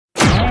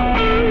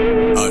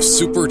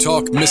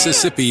SuperTalk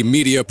Mississippi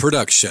media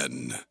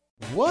production.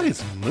 What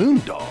is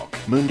Moondog?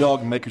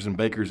 Moondog Makers and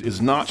Bakers is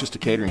not just a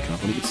catering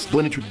company. It's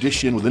blended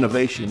tradition with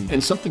innovation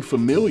and something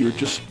familiar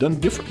just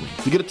done differently.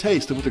 To get a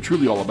taste of what they're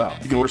truly all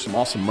about, you can order some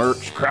awesome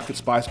merch, crafted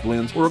spice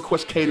blends, or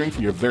request catering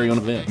for your very own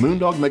event.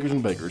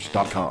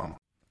 MoondogMakersandBakers.com.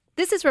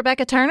 This is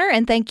Rebecca Turner,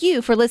 and thank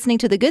you for listening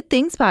to the Good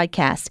Things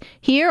Podcast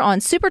here on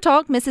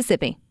SuperTalk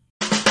Mississippi.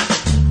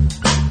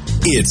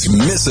 It's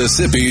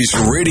Mississippi's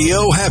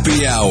Radio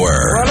Happy Hour.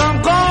 Well,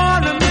 I'm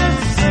going to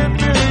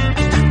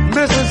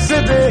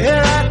Mississippi,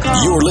 here I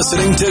come. You're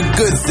listening to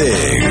Good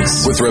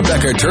Things with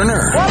Rebecca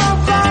Turner. Well,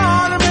 I'm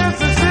going to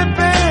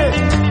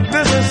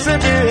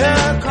Mississippi, here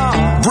I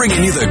come.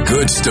 Bringing you the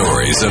good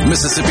stories of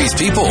Mississippi's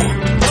people,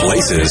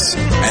 places,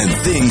 and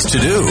things to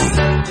do.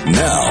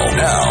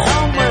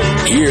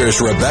 Now, here's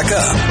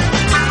Rebecca.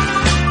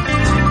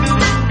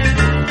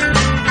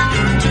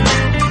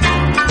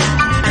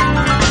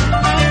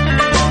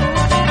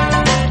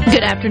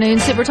 Good afternoon,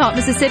 Super Talk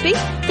Mississippi.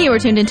 You are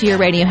tuned into your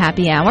Radio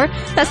Happy Hour.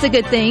 That's the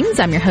Good Things.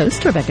 I'm your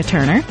host, Rebecca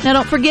Turner. Now,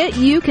 don't forget,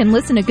 you can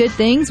listen to Good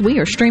Things. We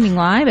are streaming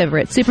live over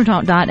at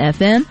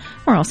supertalk.fm.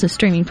 We're also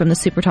streaming from the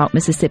SuperTalk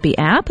Mississippi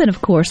app. And,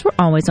 of course, we're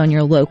always on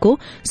your local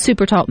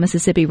SuperTalk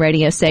Mississippi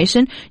radio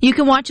station. You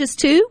can watch us,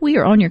 too. We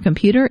are on your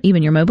computer,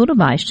 even your mobile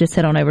device. Just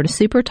head on over to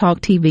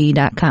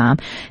supertalktv.com.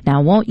 Now,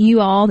 I want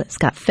you all that's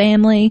got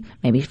family,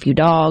 maybe a few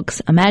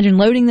dogs, imagine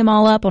loading them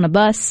all up on a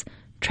bus,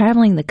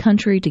 traveling the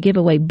country to give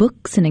away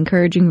books and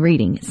encouraging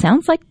reading. It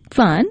sounds like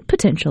fun,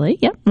 potentially.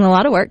 Yep, and a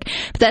lot of work.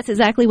 But that's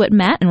exactly what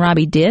Matt and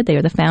Robbie did. They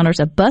are the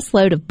founders of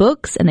Busload of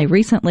Books, and they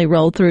recently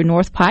rolled through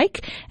North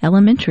Pike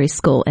Elementary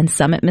School in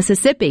Summit,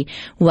 Mississippi.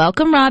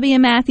 Welcome, Robbie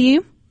and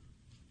Matthew.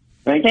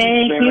 Thank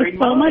you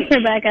so much,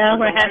 Rebecca.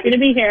 We're happy to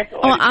be here.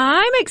 Well,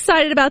 I'm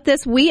excited about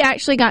this. We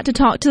actually got to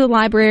talk to the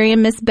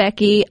librarian, Miss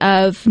Becky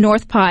of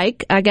North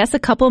Pike, I guess a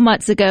couple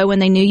months ago when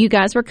they knew you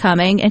guys were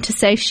coming. And to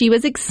say she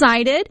was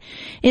excited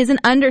is an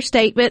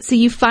understatement. So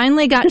you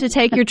finally got to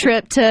take your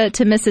trip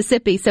to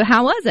Mississippi. So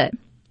how was it?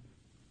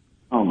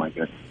 Oh, my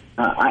goodness.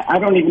 I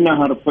don't even know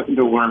how to put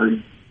into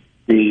words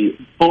the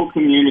full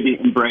community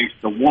embrace,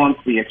 the warmth,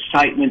 the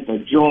excitement, the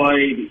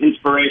joy, the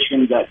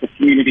inspiration that the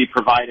community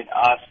provided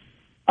us.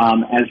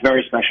 As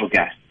very special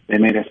guests. They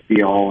made us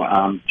feel,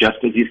 just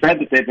as you said,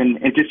 that they've been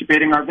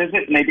anticipating our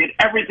visit, and they did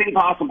everything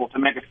possible to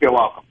make us feel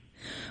welcome.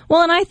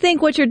 Well, and I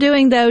think what you're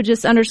doing, though,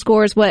 just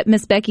underscores what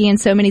Miss Becky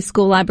and so many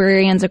school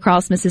librarians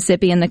across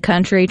Mississippi and the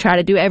country try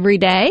to do every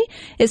day,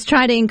 is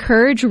try to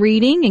encourage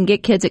reading and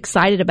get kids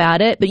excited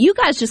about it. But you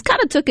guys just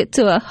kind of took it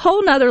to a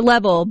whole nother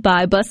level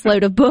by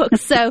Busload of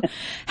Books. So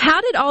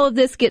how did all of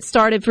this get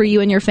started for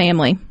you and your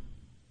family?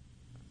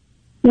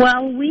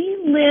 Well, we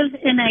live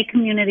in a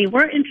community.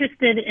 We're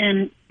interested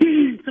in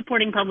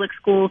supporting public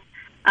schools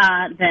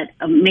that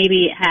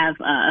maybe have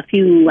a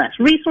few less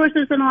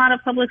resources than a lot of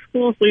public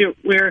schools.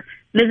 We're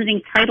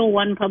visiting Title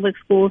I public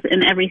schools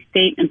in every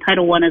state, and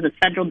Title I is a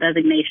federal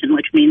designation,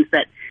 which means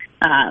that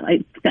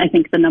I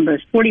think the number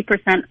is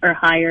 40% or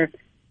higher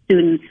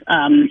students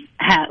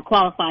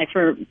qualify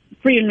for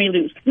free and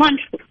reduced lunch,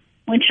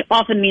 which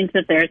often means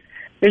that there's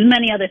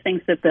many other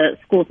things that the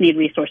schools need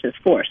resources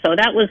for. So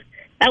that was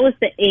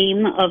the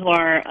aim of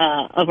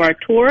our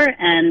tour,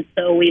 and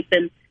so we've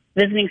been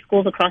visiting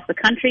schools across the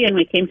country, and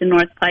we came to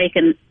North Pike,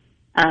 and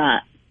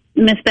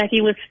Miss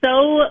Becky was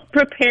so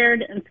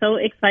prepared and so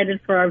excited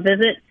for our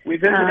visit. We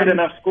visited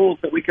enough schools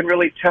that we can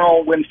really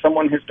tell when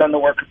someone has done the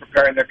work of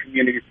preparing their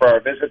community for our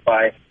visit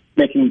by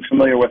making them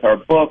familiar with our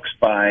books,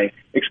 by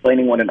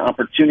explaining what an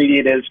opportunity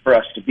it is for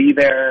us to be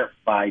there,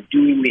 by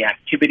doing the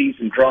activities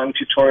and drawing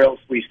tutorials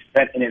we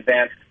set in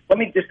advance. Let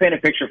me just paint a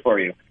picture for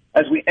you.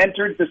 As we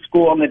entered the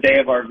school on the day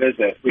of our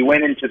visit, we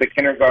went into the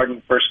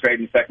kindergarten, first grade,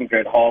 and second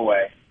grade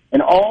hallway.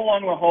 And all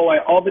along the hallway,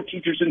 all the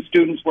teachers and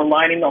students were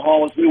lining the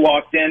hall as we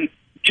walked in.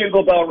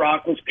 Jingle Bell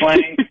Rock was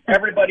playing.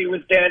 Everybody was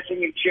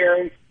dancing and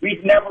cheering.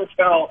 We've never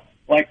felt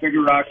like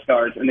bigger rock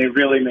stars, and they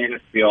really made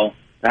us feel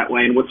that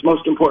way. And what's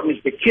most important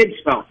is the kids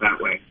felt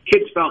that way.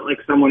 Kids felt like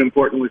someone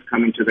important was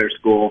coming to their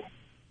school.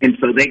 And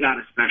so they got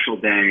a special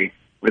day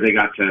where they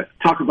got to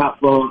talk about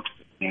books,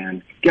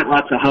 and get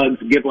lots of hugs,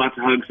 give lots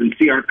of hugs, and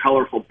see our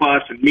colorful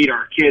bus and meet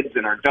our kids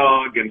and our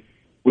dog. And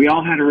we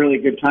all had a really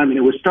good time. And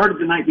it was started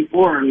the night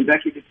before, and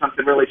Becky did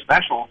something really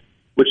special,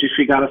 which is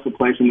she got us a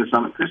place in the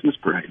Summit Christmas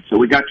Parade. So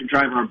we got to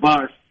drive our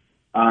bus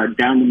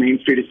down the main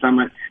street of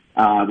Summit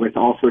with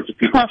all sorts of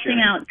people. Tossing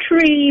out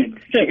trees.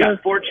 She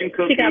got fortune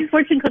cookies. She got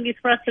fortune cookies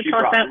for us to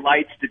toss out. She brought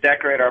lights to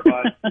decorate our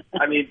bus.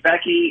 I mean,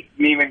 Becky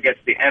Meeman gets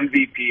the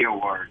MVP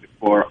award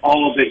for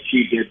all that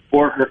she did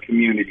for her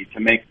community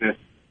to make this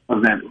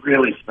event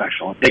really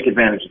special and take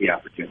advantage of the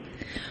opportunity.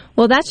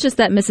 Well, that's just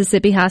that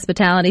Mississippi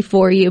hospitality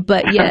for you.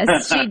 But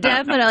yes, she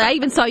definitely. I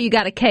even saw you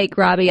got a cake,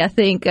 Robbie. I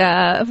think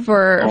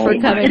for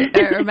coming,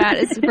 or Matt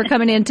is for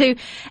coming in too.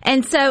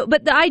 And so,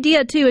 but the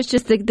idea too is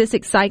just this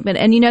excitement.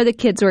 And the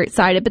kids were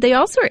excited, but they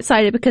also were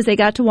excited because they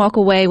got to walk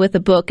away with a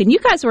book. And you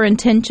guys were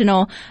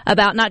intentional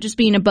about not just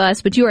being a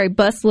bus, but you are a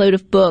busload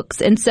of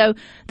books. And so,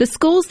 the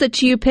schools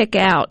that you pick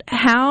out,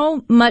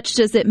 how much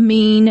does it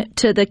mean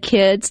to the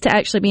kids to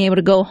actually be able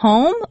to go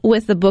home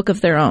with a book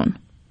of their own?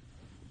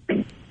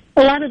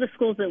 A lot of the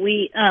schools that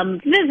we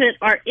visit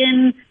are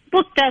in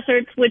book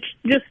deserts, which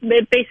just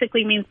it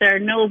basically means there are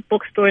no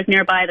bookstores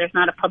nearby. There's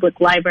not a public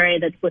library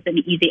that's within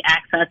easy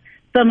access.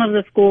 Some of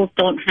the schools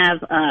don't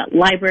have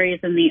libraries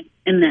in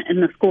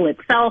the school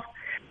itself.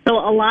 So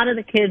a lot of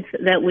the kids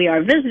that we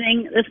are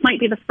visiting, this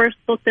might be the first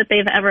book that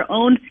they've ever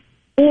owned,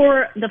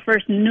 or the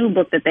first new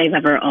book that they've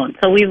ever owned.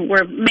 So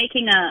we're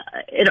making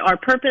it our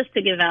purpose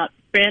to give out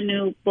brand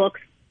new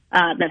books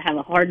that have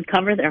a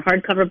hardcover. They're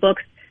hardcover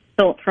books.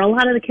 So for a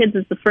lot of the kids,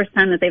 it's the first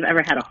time that they've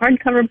ever had a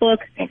hardcover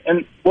book.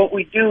 And what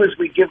we do is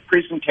we give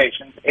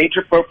presentations,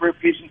 age-appropriate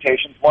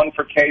presentations, one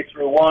for K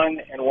through 1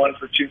 and one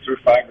for 2 through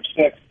 5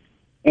 or 6.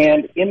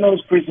 And in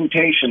those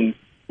presentations,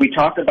 we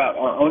talk about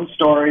our own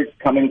stories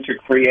coming to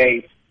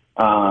create,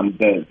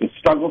 the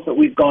struggles that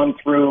we've gone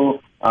through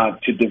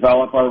to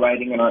develop our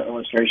writing and our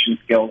illustration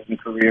skills and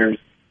careers.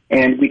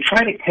 And we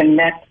try to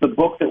connect the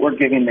book that we're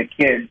giving the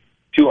kids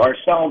to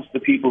ourselves, the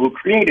people who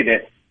created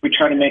it. We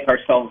try to make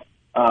ourselves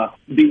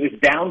be as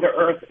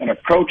down-to-earth and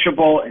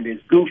approachable and as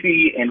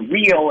goofy and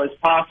real as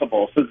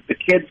possible so that the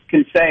kids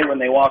can say when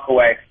they walk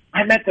away,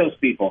 I met those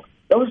people.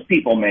 Those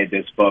people made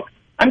this book.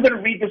 I'm going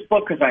to read this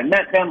book because I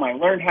met them. I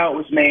learned how it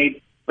was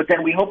made. But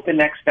then we hope the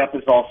next step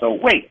is also,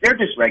 wait, they're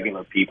just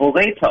regular people.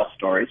 They tell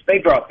stories. They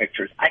draw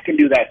pictures. I can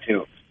do that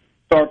too.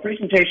 So our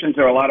presentations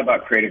are a lot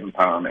about creative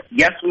empowerment.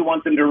 Yes, we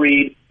want them to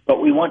read, but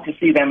we want to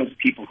see them as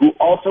people who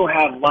also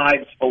have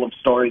lives full of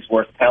stories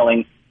worth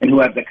telling and who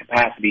have the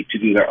capacity to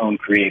do their own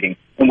creating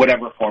in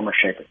whatever form or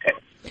shape it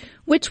takes.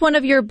 Which one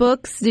of your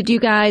books did you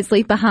guys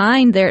leave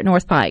behind there at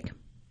North Pike?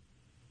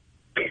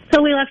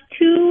 So we left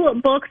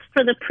 2 books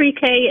for the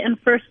pre-K and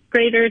first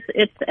graders.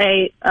 It's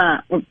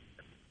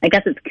I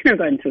guess it's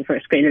kindergarten through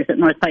first graders at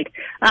North Pike.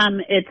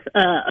 It's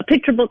a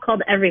picture book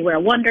called Everywhere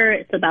Wonder.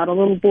 It's about a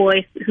little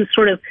boy who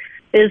sort of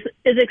is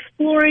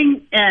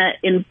exploring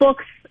in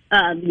books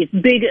these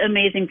big,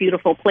 amazing,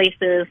 beautiful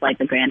places like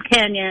the Grand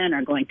Canyon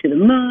or going to the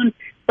moon,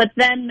 but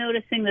then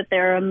noticing that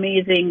there are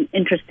amazing,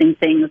 interesting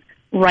things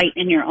right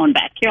in your own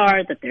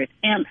backyard, that there's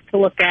ants to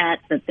look at,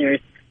 that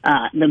there's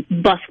the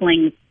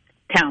bustling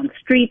town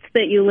streets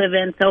that you live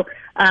in. So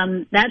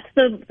that's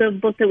the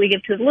book that we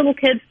give to the little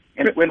kids.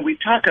 And when we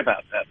talk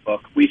about that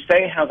book, we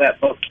say how that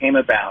book came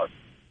about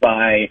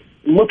by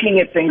looking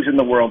at things in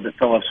the world that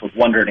fill us with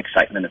wonder and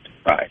excitement and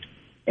surprise.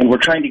 And we're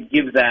trying to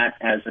give that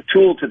as a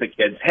tool to the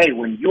kids. Hey,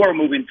 when you're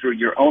moving through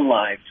your own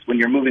lives, when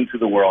you're moving through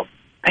the world,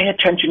 pay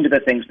attention to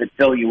the things that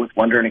fill you with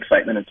wonder and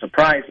excitement and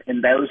surprise,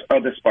 and those are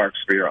the sparks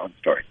for your own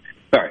story.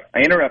 Sorry, I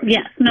interrupted.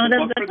 Yes, no,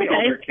 that's okay.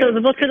 So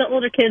the book for the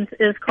older kids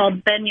is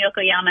called Ben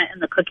Yokoyama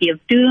and the Cookie of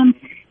Doom.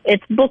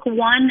 It's book 1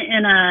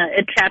 in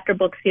a chapter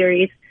book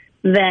series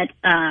that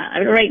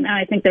right now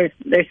I think there's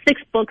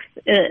 6 books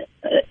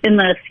in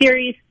the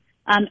series.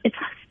 It's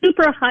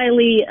super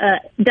highly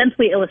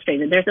densely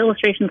illustrated. There's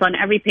illustrations on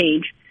every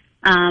page.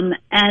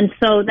 And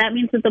so that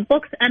means that the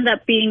books end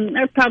up being,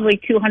 they're probably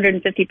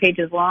 250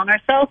 pages long or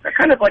so. They're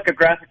kind of like a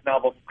graphic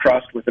novel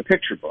crossed with a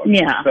picture book.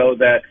 Yeah. So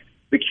that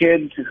the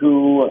kids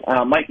who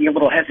might be a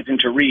little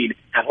hesitant to read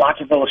have lots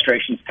of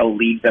illustrations to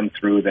lead them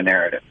through the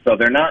narrative. So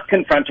they're not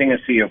confronting a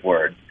sea of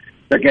words.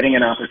 They're getting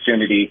an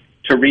opportunity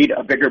to read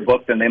a bigger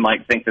book than they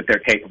might think that they're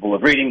capable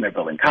of reading. They're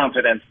building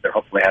confidence. They're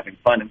hopefully having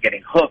fun and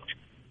getting hooked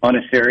on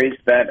a series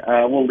that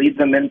will lead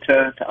them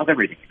into other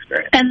reading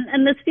experiences.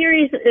 And the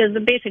series is,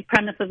 the basic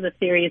premise of the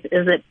series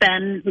is that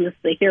Ben, who's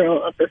the hero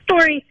of the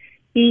story,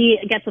 he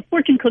gets a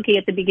fortune cookie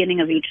at the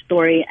beginning of each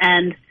story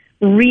and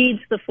reads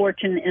the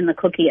fortune in the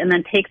cookie and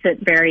then takes it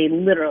very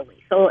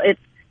literally. So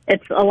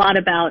it's a lot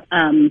about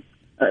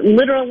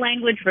literal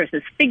language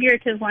versus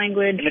figurative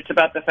language. And it's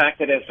about the fact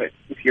that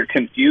if you're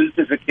confused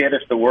as a kid,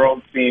 if the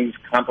world seems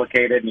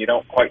complicated and you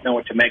don't quite know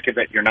what to make of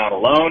it, you're not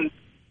alone,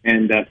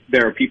 and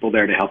there are people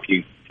there to help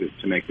you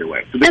to make your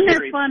way. So and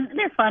they're fun.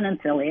 They're fun and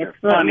silly. They're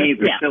funny,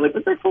 they're silly,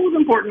 but they're full of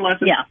important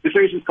lessons. Yeah. The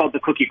series is called the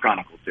Cookie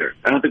Chronicles series.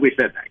 I don't think we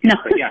said that yet. No.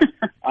 But yeah.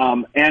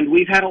 And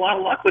we've had a lot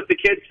of luck with the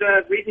kids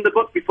reading the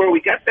book before we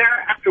get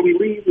there. After we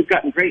leave, we've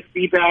gotten great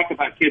feedback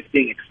about kids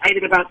being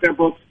excited about their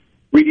books,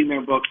 reading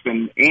their books,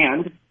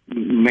 and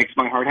makes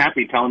my heart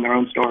happy telling their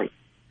own stories.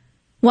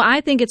 Well,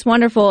 I think it's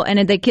wonderful,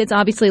 and the kids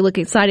obviously look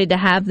excited to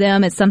have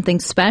them. It's something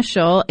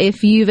special.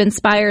 If you've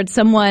inspired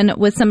someone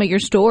with some of your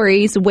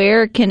stories,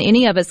 where can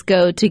any of us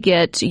go to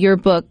get your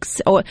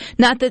books? Or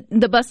not that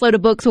the busload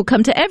of books will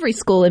come to every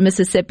school in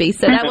Mississippi,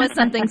 so that was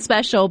something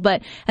special,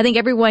 but I think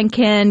everyone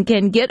can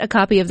get a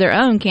copy of their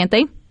own, can't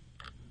they?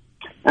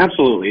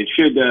 Absolutely. It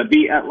should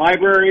be at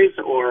libraries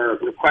or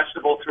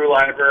requestable through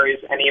libraries.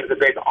 Any of the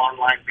big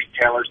online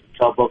retailers that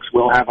sell books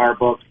will have our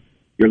books.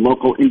 Your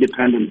local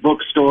independent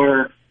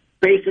bookstore,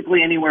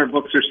 basically anywhere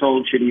books are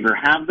sold should either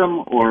have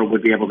them or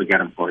would be able to get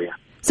them for you.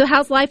 So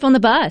how's life on the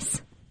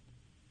bus?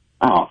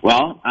 Oh,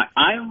 well,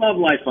 I love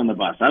life on the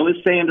bus. I was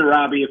saying to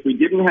Robbie, if we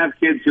didn't have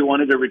kids who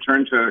wanted to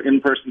return to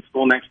in-person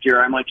school next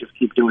year, I might just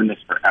keep doing this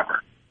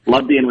forever.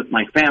 Love being with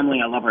my family.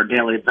 I love our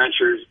daily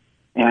adventures.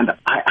 And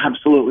I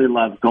absolutely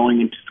love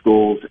going into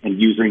schools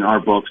and using our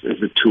books as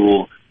a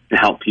tool to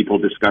help people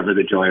discover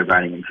the joy of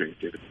writing and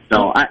creativity.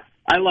 So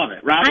I love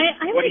it. Robbie,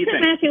 what do you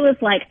think? Matthew was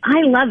like,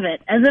 I love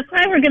it, as if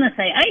I were going to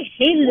say, I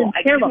hated it.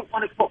 I didn't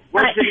want to put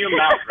words in your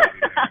mouth, Robbie.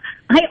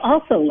 I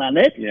also love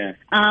it. Yeah.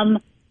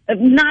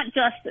 Not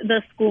just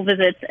the school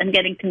visits and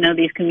getting to know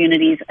these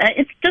communities.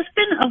 It's just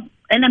been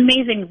an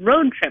amazing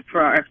road trip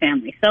for our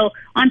family. So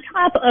on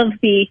top of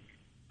the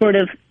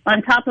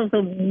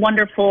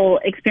wonderful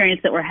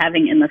experience that we're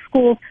having in the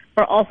schools,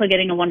 we're also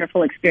getting a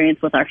wonderful experience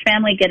with our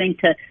family, getting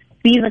to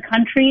see the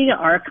country.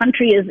 Our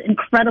country is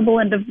incredible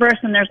and diverse,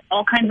 and there's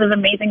all kinds of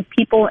amazing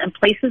people and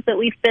places that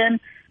we've been.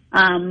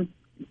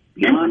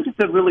 Beyond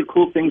the really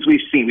cool things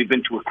we've seen, we've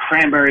been to a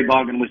cranberry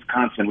bog in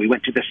Wisconsin. We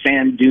went to the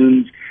sand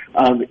dunes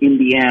of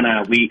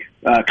Indiana. We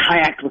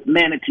kayaked with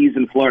manatees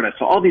in Florida.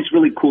 So all these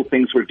really cool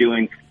things we're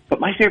doing. But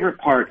my favorite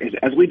part is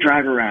as we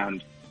drive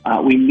around,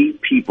 we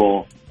meet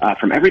people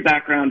from every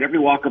background, every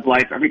walk of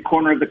life, every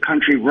corner of the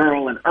country,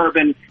 rural and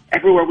urban,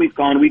 everywhere we've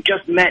gone. We've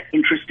just met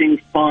interesting,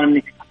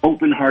 fun,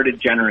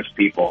 open-hearted, generous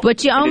people.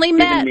 But you only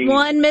met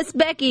one Miss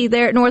Becky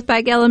there at North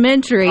Pike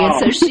Elementary, and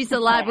so she's the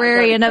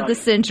librarian of the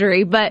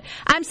century. But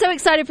I'm so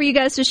excited for you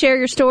guys to share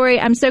your story.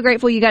 I'm so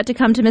grateful you got to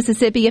come to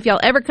Mississippi. If y'all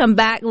ever come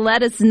back,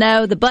 let us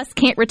know. The bus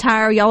can't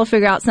retire. Y'all will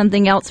figure out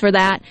something else for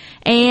that.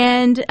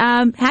 And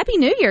Happy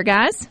New Year,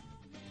 guys.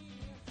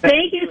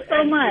 Thank you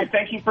so much.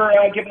 Thank you for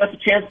giving us a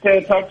chance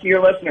to talk to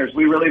your listeners.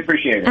 We really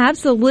appreciate it.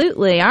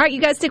 Absolutely. All right,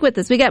 you guys stick with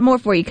us. We got more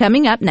for you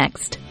coming up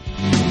next.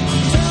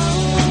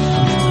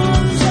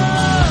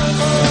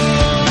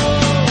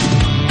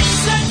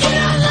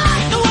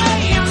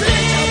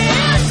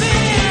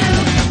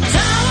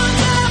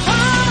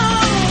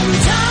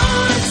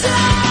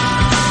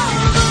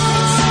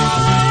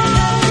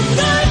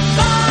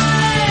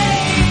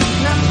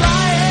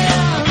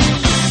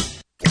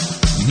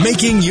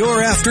 Making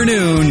your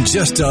afternoon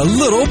just a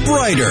little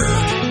brighter.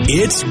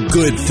 It's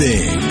Good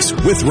Things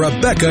with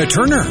Rebecca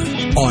Turner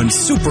on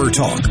Super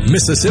Talk,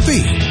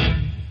 Mississippi.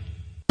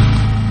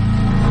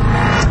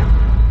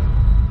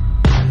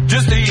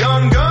 Just a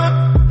young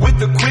gun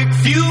with a quick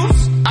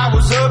fuse. I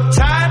was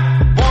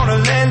uptight, wanna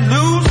let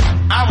loose.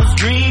 I was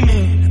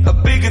dreaming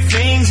of bigger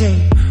things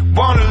and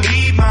wanna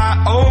leave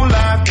my old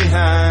life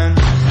behind.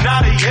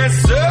 Not a yes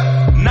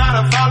sir,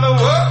 not a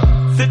follower.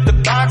 Fit the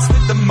box,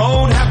 fit the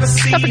mold, have a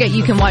seat. Don't forget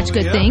you can watch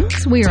Good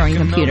Things. We are on your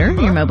computer,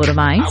 your mobile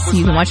device.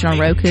 You can watch it on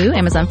Roku,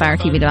 Amazon Fire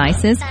TV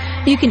devices.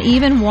 You can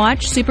even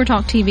watch Super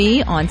Talk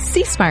TV on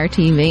C Spire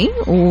TV,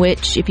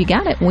 which, if you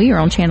got it, we are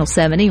on Channel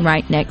 70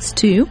 right next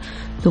to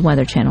the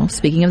Weather Channel.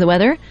 Speaking of the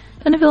weather,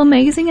 doesn't it feel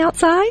amazing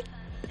outside?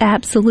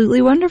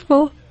 Absolutely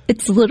wonderful.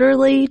 It's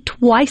literally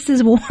twice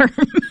as warm.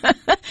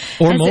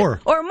 Or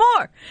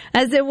more.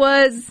 As it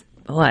was,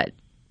 a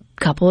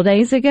couple of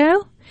days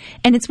ago?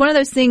 And it's one of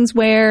those things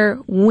where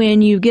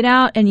when you get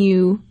out and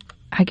you,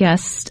 I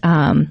guess,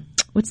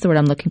 what's the word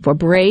I'm looking for?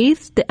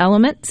 Brave the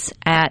elements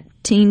at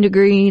 10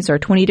 degrees or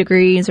 20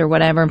 degrees or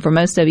whatever. And for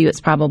most of you,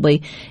 it's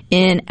probably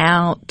in,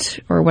 out,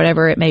 or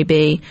whatever it may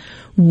be.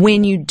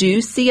 When you do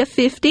see a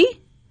 50,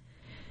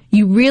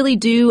 you really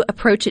do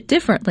approach it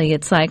differently.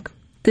 It's like,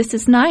 this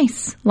is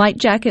nice, light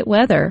jacket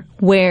weather,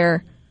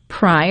 where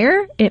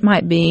prior it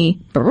might be,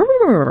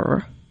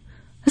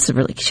 this is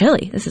really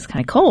chilly. This is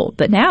kind of cold.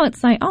 But now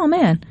it's like, oh,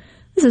 man,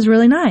 this is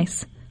really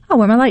nice. I'll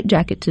wear my light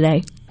jacket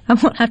today. I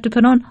won't have to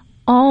put on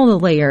all the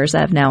layers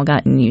I've now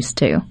gotten used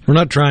to. We're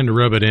not trying to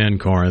rub it in,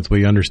 Corinth.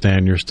 We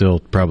understand you're still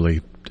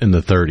probably in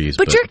the 30s.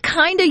 But you're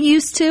kind of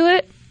used to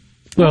it.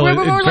 Well, we're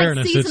in more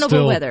fairness, like seasonable it's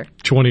still weather.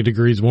 20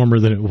 degrees warmer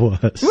than it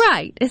was.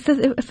 Right. I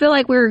feel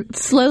like we're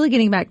slowly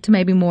getting back to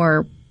maybe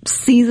more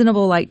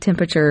seasonable like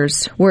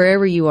temperatures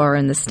wherever you are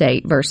in the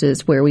state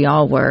versus where we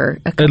all were.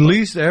 At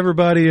least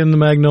everybody in the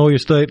Magnolia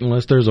State,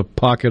 unless there's a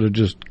pocket of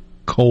just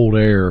cold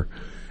air,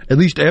 at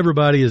least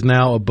everybody is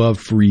now above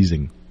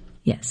freezing.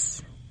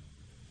 Yes.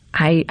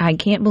 I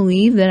can't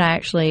believe that I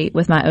actually,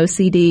 with my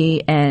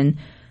OCD and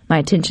my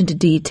attention to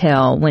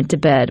detail, went to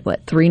bed,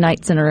 3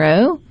 nights in a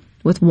row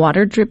with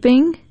water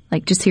dripping,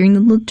 like just hearing the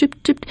little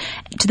drip, drip,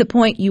 to the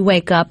point you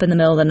wake up in the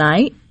middle of the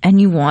night and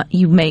you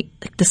make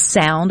like, the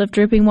sound of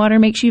dripping water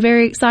makes you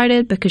very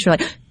excited because you're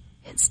like,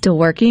 it's still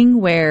working,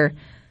 where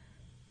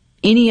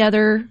any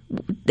other,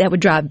 that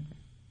would drive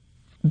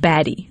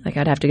batty. Like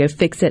I'd have to go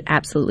fix it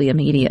absolutely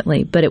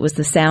immediately. But it was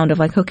the sound of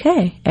like,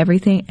 okay,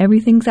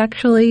 everything's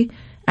actually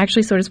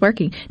sort of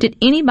working. Did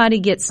anybody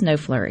get snow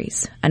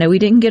flurries? I know we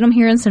didn't get them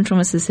here in central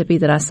Mississippi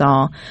that I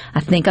saw. I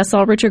think I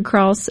saw Richard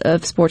Cross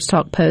of Sports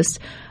Talk post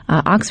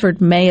Oxford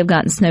may have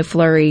gotten snow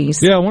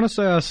flurries. Yeah, I want to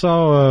say I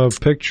saw a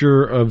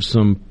picture of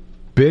some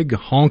big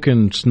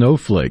honking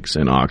snowflakes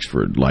in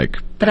Oxford, like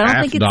but I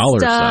don't think it's $50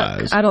 stuck.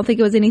 size. I don't think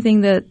it was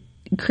anything that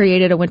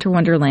created a winter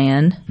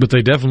wonderland. But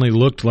they definitely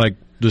looked like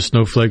the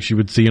snowflakes you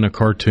would see in a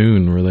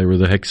cartoon, where they were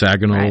the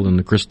hexagonal and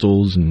the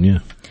crystals, and yeah.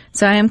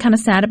 So I am kind of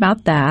sad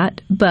about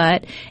that,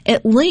 but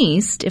at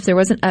least if there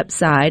was an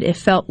upside, it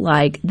felt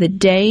like the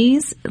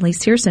days, at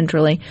least here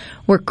centrally,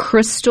 were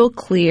crystal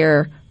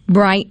clear,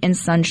 bright and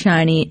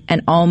sunshiny,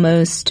 and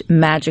almost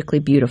magically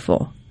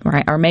beautiful,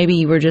 right? Or maybe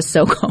you were just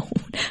so cold.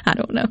 I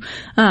don't know.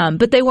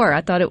 But they were.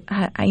 I thought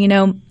I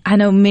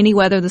know many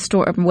weather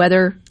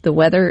the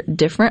weather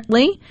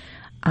differently.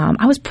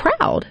 I was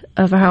proud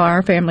of how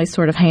our family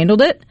sort of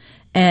handled it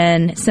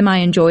and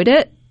semi-enjoyed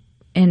it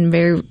in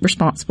very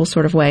responsible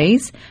sort of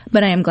ways,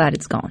 but I am glad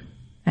it's gone.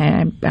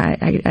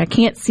 I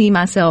can't see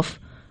myself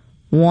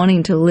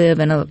wanting to live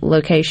in a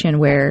location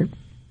where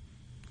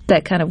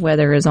that kind of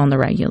weather is on the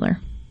regular.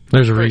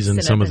 There's a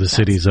reason some of the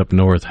cities up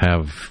north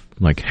have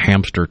like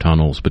hamster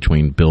tunnels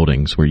between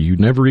buildings where you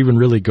never even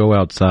really go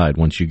outside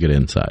once you get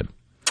inside.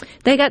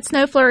 They got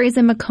snow flurries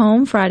in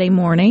Macomb Friday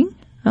morning.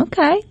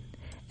 Okay.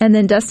 And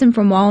then Dustin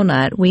from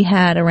Walnut, we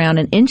had around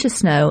an inch of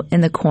snow in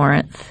the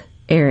Corinth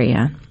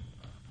area.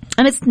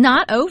 And it's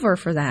not over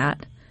for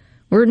that.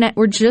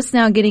 We're just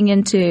now getting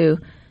into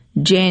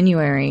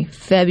January,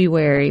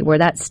 February, where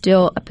that's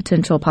still a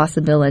potential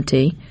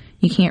possibility.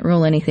 You can't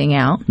rule anything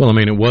out. Well, I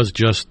mean, it was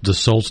just the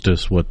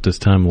solstice, this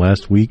time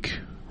last week?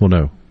 Well,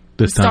 no,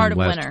 this time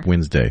last winter.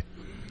 Wednesday,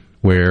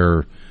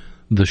 where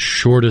the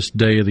shortest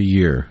day of the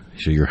year,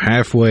 so you're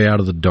halfway out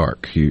of the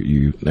dark.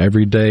 You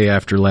every day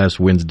after last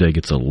Wednesday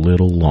gets a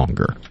little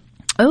longer.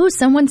 Oh,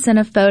 someone sent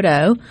a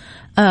photo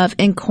of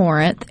in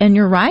Corinth, and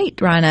you're right,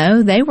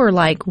 Rhino. They were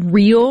like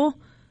real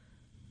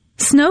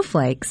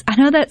snowflakes. I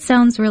know that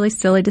sounds really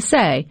silly to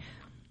say,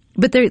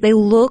 but they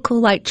look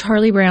like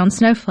Charlie Brown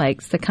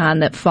snowflakes, the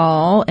kind that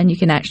fall, and you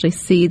can actually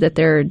see that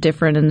they're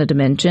different in the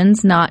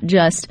dimensions, not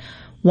just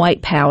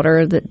white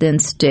powder that then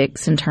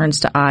sticks and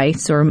turns to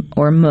ice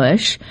or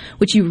mush,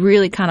 which you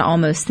really kind of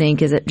almost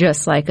think is it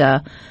just like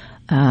a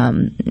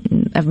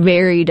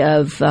varied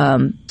of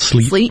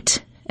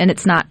sleet, and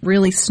it's not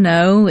really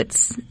snow.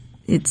 It's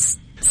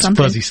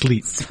something fuzzy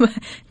sleet.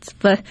 It's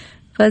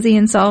fuzzy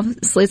and soft.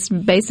 It's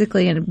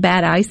basically a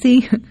bad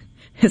icy.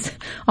 Is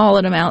all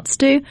it amounts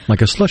to.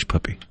 Like a slush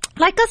puppy.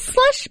 Like a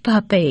slush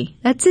puppy.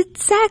 That's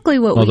exactly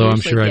what we usually Although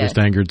I'm sure get. I just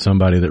angered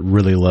somebody that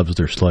really loves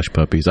their slush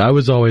puppies. I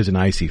was always an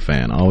icy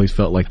fan. I always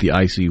felt like the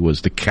icy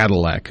was the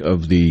Cadillac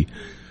of the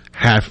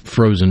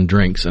half-frozen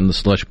drinks, and the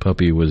slush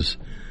puppy was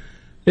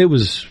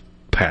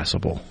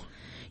passable.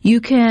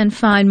 You can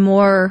find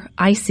more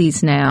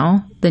icies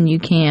now than you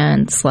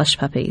can slush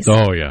puppies.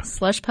 Oh, yeah.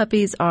 Slush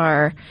puppies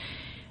are...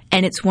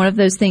 And it's one of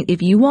those things,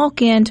 if you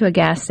walk into a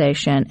gas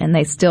station and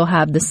they still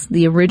have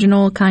the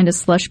original kind of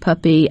slush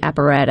puppy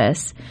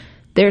apparatus,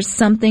 there's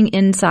something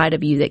inside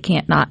of you that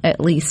can't not at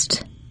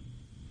least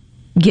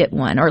get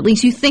one, or at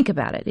least you think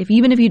about it.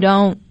 Even if you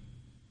don't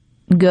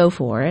go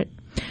for it,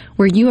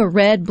 were you a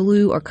red,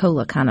 blue, or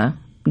cola kind of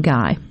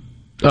guy?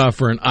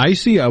 For an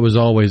icy, I was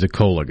always a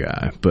cola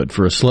guy. But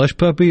for a slush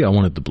puppy, I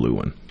wanted the blue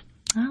one.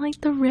 I like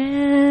the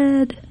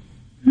red.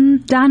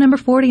 Die number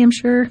 40, I'm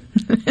sure.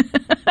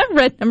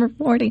 Red number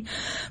 40.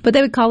 But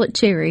they would call it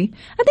cherry.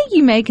 I think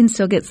you can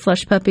still get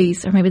slush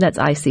puppies, or maybe that's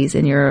ices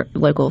in your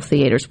local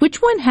theaters. Which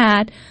one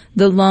had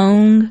the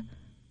long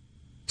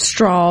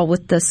straw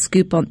with the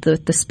scoop on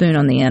the spoon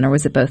on the end, or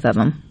was it both of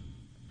them?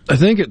 I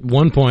think at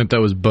one point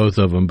that was both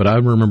of them, but I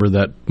remember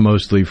that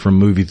mostly from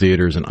movie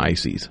theaters and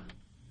ices.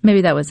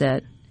 Maybe that was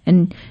it.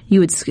 And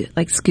you would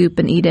scoop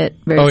and eat it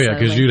very slowly. Oh, yeah,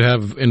 because you'd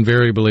have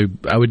invariably,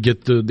 I would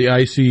get the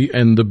icy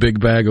and the big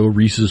bag of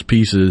Reese's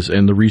Pieces,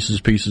 and the Reese's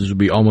Pieces would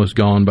be almost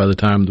gone by the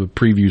time the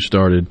preview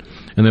started.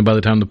 And then by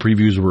the time the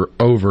previews were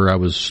over, I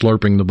was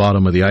slurping the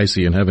bottom of the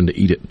icy and having to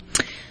eat it.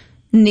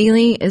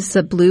 Neely is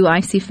a blue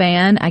icy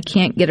fan. I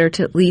can't get her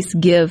to at least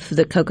give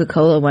the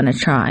Coca-Cola one a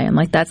try. I'm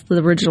like, that's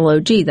the original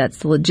OG. That's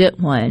the legit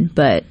one.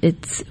 But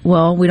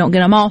we don't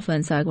get them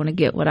often, so I want to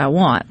get what I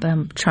want. But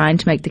I'm trying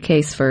to make the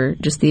case for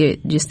just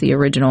the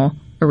original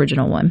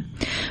one.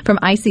 From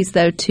ices,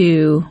 though,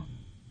 to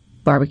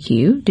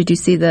barbecue. Did you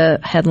see the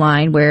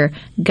headline where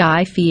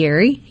Guy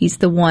Fieri, he's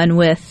the one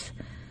with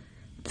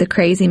the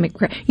crazy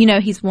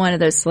he's one of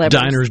those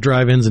celebrities. Diners,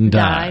 drive-ins, and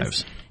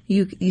dives.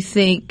 You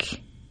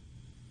think...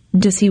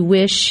 Does he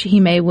wish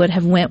he would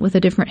have went with a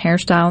different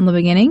hairstyle in the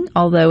beginning?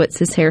 Although it's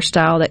his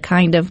hairstyle that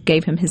kind of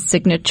gave him his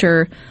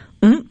signature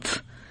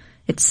oomph.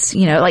 It's,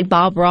 like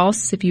Bob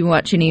Ross, if you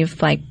watch any of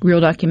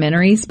real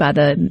documentaries, by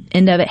the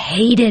end of it,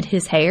 hated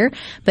his hair,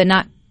 but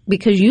not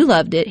because you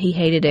loved it. He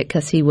hated it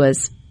because he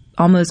was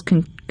almost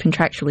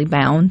contractually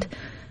bound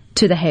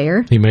to the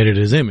hair. He made it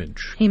his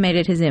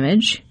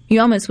image.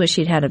 You almost wish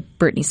he'd had a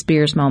Britney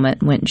Spears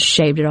moment and went and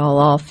shaved it all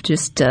off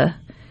just to...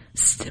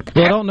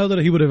 Well, I don't know that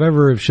he would have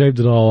ever shaved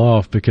it all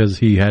off, because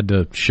he had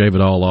to shave it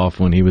all off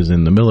when he was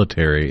in the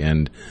military,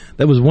 and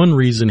that was one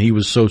reason he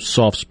was so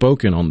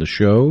soft-spoken on the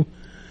show.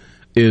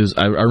 is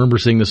I remember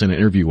seeing this in an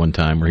interview one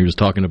time where he was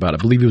talking about, I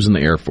believe he was in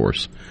the Air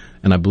Force,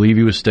 and I believe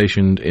he was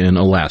stationed in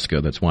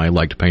Alaska. That's why he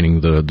liked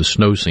painting the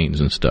snow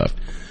scenes and stuff.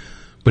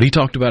 But he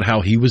talked about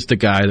how he was the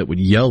guy that would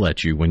yell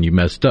at you when you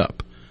messed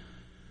up.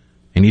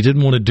 And he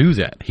didn't want to do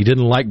that. He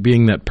didn't like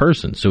being that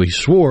person. So he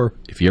swore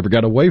if he ever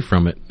got away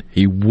from it,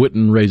 he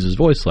wouldn't raise his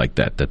voice like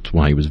that. That's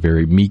why he was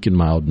very meek and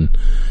mild and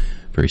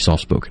very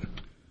soft-spoken.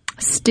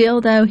 Still,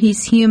 though,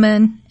 he's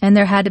human, and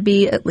there had to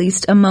be at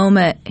least a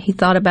moment he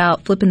thought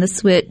about flipping the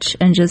switch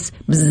and just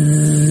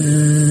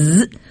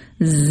bzzz,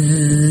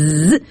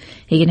 bzzz.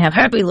 He can have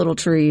happy little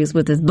trees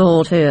with his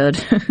bald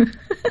head.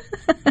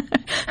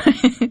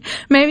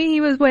 Maybe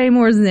he was way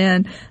more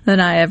zen than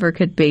I ever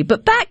could be.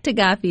 But back to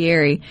Guy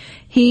Fieri.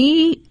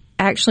 He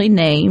actually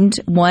named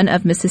one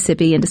of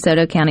Mississippi and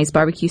DeSoto County's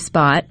barbecue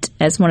spot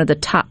as one of the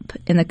top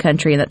in the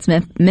country, and that's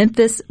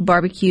Memphis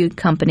Barbecue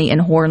Company in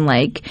Horn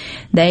Lake.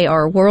 They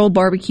are world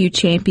barbecue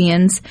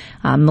champions.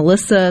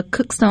 Melissa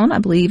Cookstone, I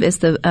believe, is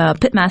the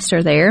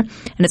pitmaster there,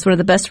 and it's one of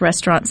the best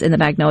restaurants in the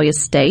Magnolia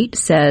State,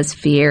 says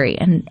Fieri.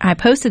 And I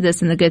posted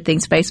this in the Good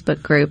Things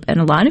Facebook group, and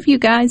a lot of you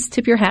guys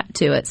tip your hat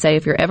to it. Say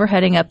if you're ever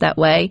heading up that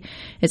way,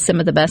 it's some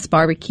of the best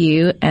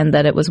barbecue, and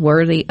that it was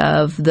worthy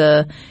of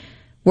the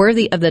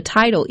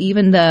title,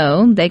 even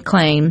though they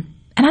claim,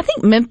 and I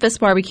think Memphis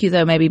barbecue,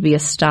 though, maybe be a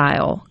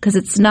style, because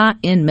it's not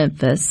in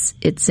Memphis,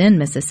 it's in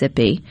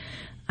Mississippi.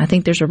 I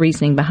think there's a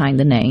reasoning behind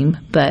the name,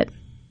 but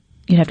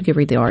you'd have to go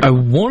read the article. I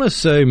want to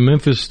say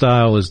Memphis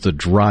style is the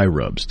dry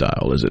rub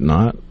style, is it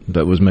not?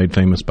 That was made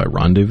famous by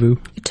Rendezvous?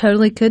 It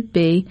totally could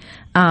be.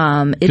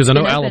 Because I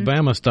know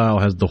Alabama style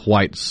has the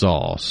white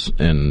sauce,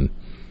 and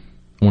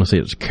I want to say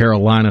it's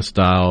Carolina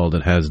style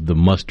that has the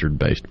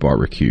mustard-based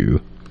barbecue.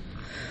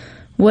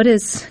 What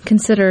is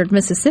considered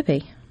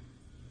Mississippi?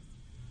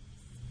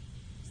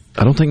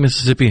 I don't think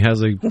Mississippi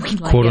has a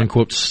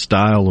quote-unquote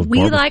style of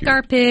barbecue. We like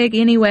our pig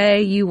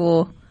anyway. You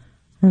will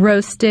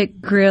roast it,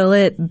 grill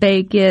it,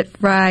 bake it,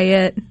 fry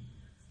it. Am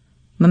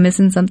I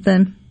missing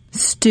something?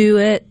 Stew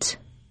it.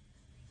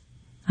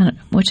 I don't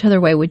know. Which other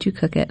way would you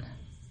cook it?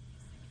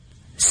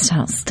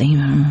 Style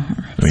steam.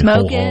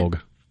 Smoke it. Hog.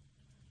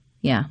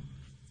 Yeah.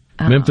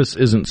 Memphis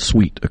isn't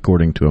sweet,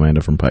 according to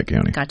Amanda from Pike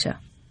County. Gotcha.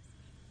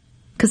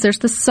 Because there's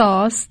the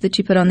sauce that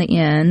you put on the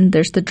end.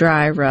 There's the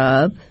dry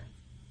rub.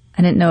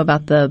 I didn't know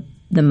about the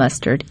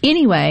mustard.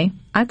 Anyway,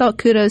 I thought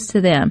kudos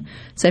to them.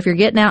 So if you're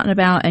getting out and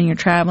about and you're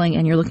traveling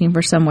and you're looking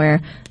for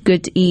somewhere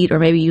good to eat, or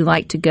maybe you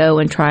like to go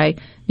and try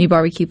new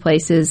barbecue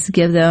places,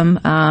 give them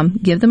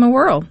a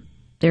whirl.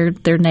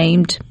 They're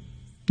named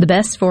the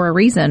best for a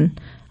reason,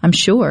 I'm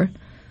sure.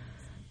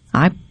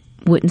 I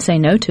wouldn't say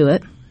no to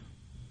it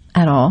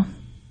at all.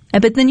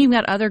 But then you've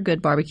got other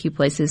good barbecue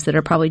places that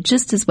are probably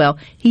just as well.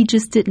 He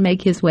just didn't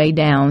make his way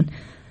down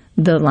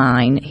the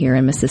line here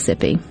in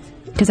Mississippi.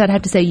 Because I'd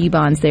have to say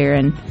Ubon's there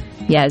and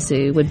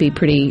Yazoo would be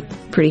pretty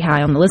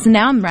high on the list. And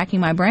now I'm racking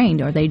my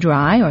brain. Are they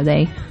dry? Are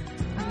they...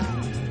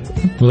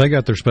 Well, they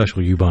got their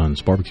special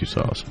Ubon's barbecue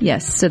sauce.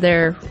 Yes. So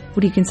they're...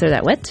 What do you consider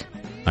that? Wet?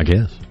 I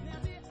guess.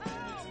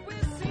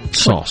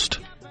 Sauced.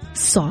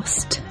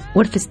 Sauced.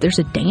 What if there's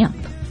a damp?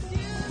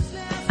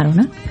 I don't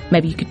know.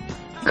 Maybe you could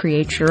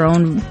create your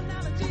own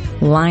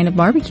line of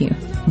barbecue.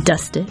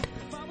 Dusted.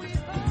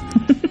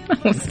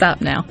 I'll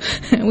stop now.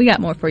 We got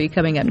more for you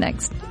coming up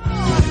next.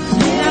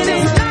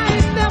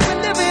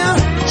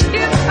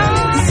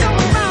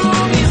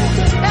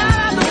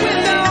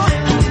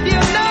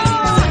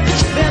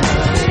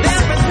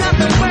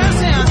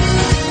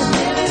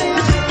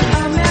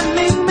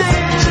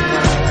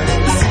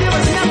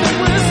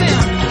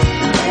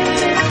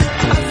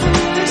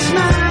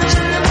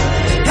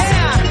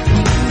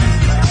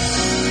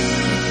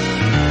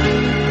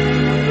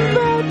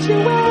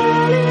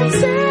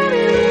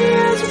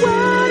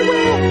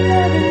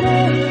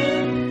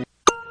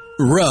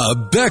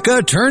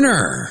 Rebecca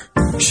Turner.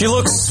 She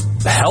looks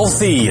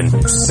healthy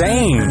and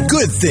sane.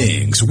 Good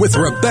Things with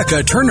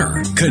Rebecca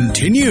Turner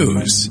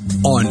continues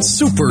on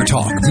Super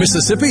Talk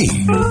Mississippi.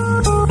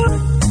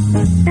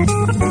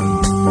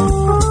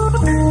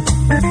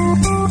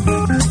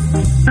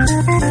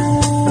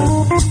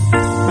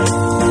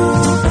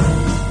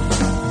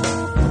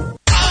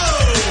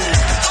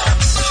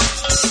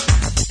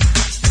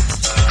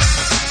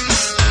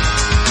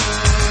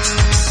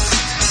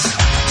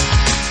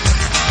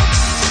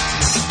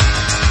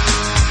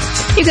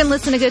 You can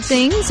listen to Good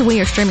Things. We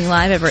are streaming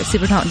live over at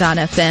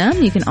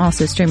supertalk.fm. You can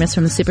also stream us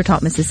from the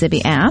Supertalk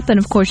Mississippi app. And,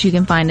 of course, you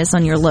can find us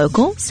on your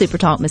local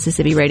Supertalk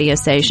Mississippi radio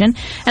station.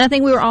 And I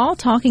think we were all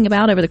talking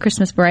about over the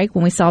Christmas break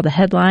when we saw the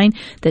headline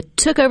that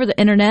took over the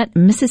Internet,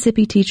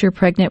 Mississippi teacher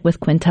pregnant with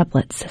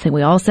quintuplets. I think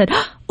we all said,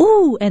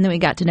 ooh, and then we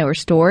got to know her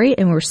story,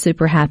 and we're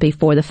super happy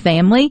for the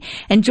family.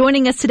 And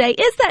joining us today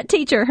is that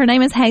teacher. Her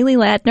name is Haley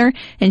Latner,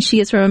 and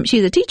she's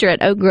a teacher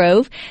at Oak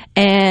Grove.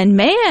 And,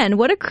 man,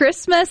 what a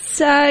Christmas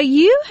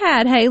you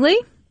had, Haley.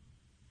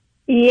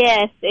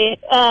 Yes, it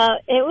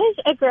was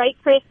a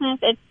great Christmas.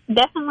 It's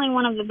definitely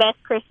one of the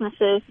best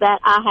Christmases that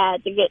I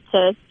had to get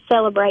to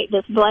celebrate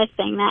this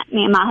blessing that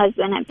me and my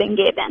husband have been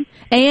given.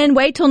 And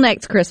wait till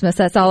next Christmas.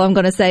 That's all I'm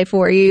going to say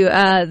for you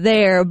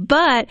there.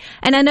 But,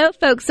 and I know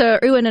folks are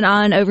oohing and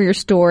ahhing over your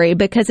story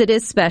because it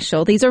is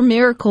special. These are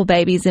miracle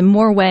babies in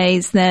more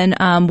ways than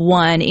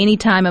one.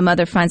 Anytime a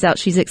mother finds out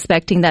she's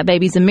expecting, that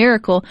baby's a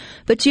miracle.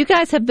 But you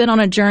guys have been on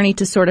a journey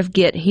to sort of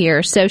get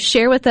here. So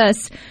share with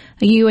us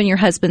you and your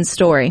husband's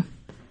story.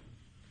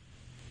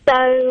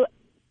 So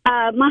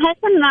my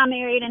husband and I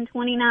married in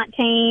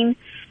 2019,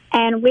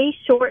 and we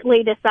shortly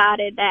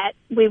decided that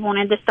we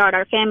wanted to start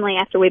our family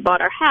after we bought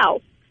our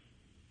house.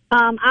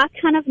 I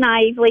kind of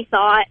naively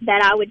thought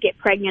that I would get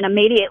pregnant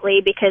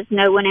immediately because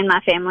no one in my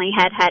family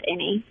had had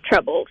any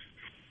troubles.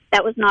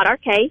 That was not our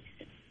case.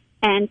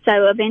 And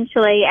so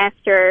eventually,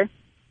 after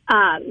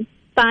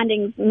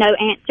finding no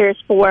answers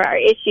for our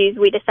issues,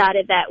 we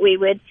decided that we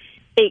would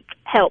seek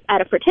help at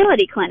a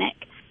fertility clinic.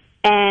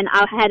 And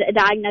I had a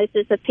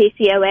diagnosis of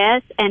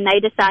PCOS, and they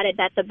decided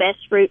that the best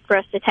route for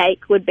us to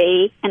take would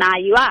be an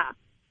IUI.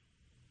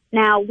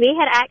 Now, we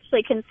had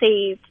actually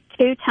conceived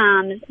 2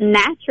 times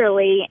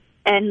naturally,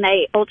 and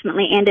they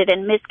ultimately ended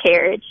in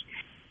miscarriage.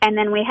 And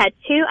then we had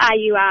 2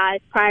 IUIs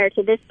prior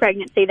to this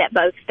pregnancy that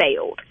both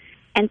failed.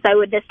 And so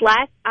with this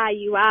last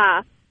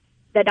IUI,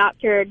 the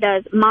doctor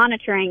does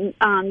monitoring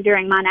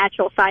during my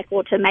natural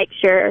cycle to make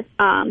sure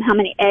how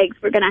many eggs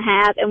we're going to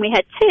have, and we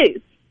had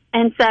 2.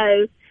 And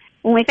so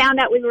when we found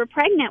out we were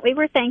pregnant, we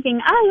were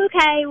thinking, oh,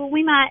 okay, well,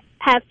 we might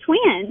have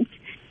twins,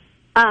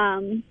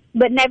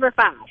 but never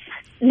 5.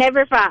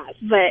 Never 5,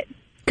 but...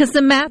 Because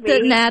the math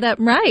didn't add up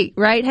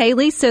right,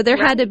 Haley? So there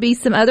had to be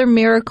some other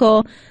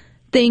miracle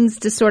things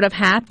to sort of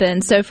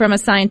happen. So from a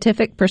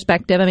scientific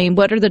perspective, I mean,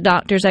 what are the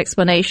doctor's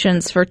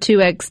explanations for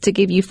 2 eggs to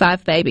give you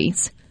 5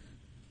 babies?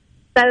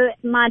 So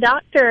my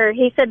doctor,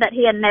 he said that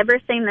he had never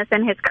seen this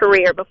in his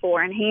career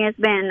before, and he has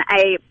been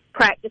a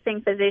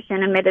practicing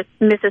physician in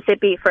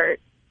Mississippi for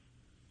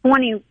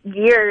 20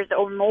 years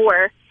or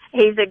more.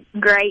 He's a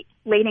great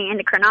leading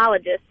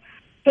endocrinologist.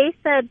 He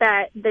said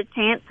that the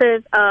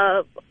chances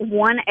of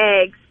 1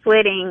 egg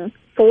splitting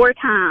 4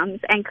 times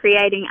and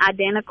creating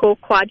identical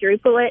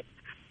quadruplets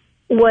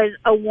was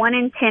a 1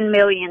 in 10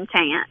 million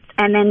chance.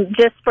 And then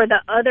just for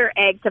the other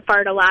egg to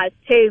fertilize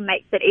too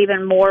makes it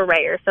even more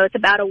rare. So it's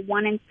about a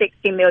 1 in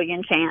 60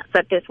 million chance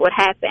that this would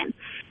happen.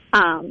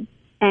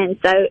 And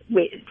so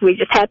we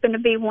just happen to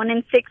be 1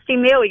 in 60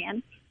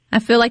 million. I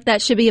feel like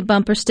that should be a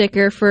bumper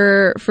sticker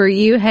for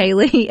you,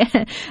 Haley,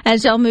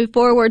 as y'all move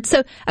forward.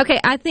 So, okay,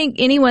 I think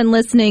anyone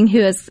listening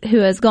who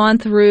has gone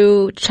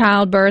through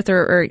childbirth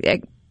or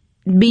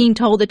being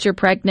told that you're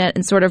pregnant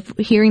and sort of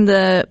hearing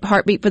the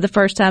heartbeat for the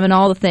first time and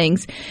all the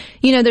things,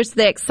 you know, there's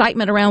the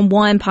excitement around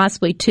 1,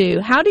 possibly 2.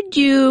 How did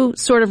you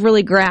sort of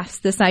really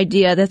grasp this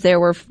idea that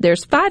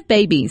there's 5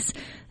 babies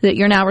that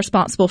you're now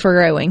responsible for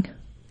growing?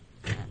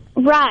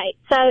 Right.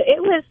 So it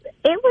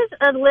was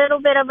a little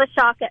bit of a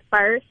shock at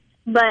first.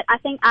 But I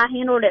think I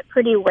handled it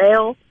pretty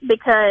well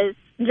because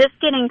just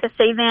getting to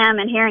see them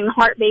and hearing the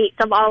heartbeats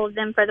of all of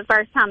them for the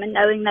first time and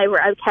knowing they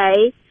were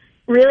okay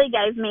really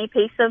gave me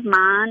peace of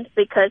mind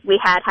because we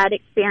had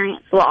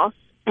experienced loss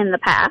in the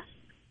past.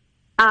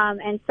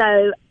 And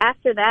so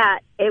after that,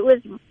 it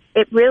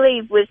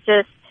really was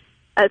just,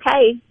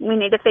 okay, we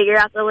need to figure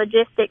out the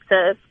logistics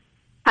of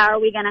how are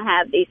we going to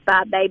have these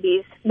 5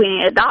 babies. We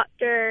need a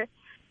doctor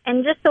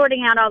and just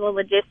sorting out all the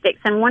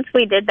logistics. And once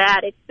we did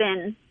that, it's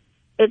been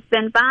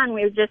fine.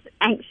 We were just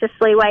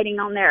anxiously waiting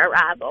on their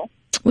arrival.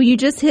 Well, you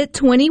just hit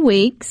 20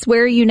 weeks.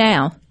 Where are you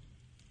now?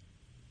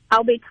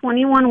 I'll be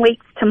 21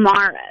 weeks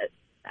tomorrow.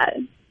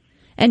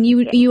 And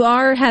you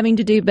are having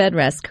to do bed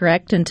rest,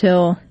 correct,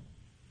 until...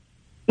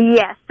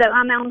 Yes. So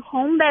I'm on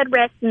home bed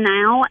rest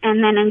now,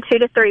 and then in 2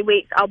 to 3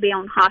 weeks, I'll be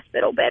on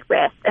hospital bed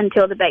rest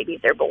until the babies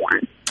are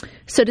born.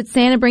 So did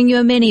Santa bring you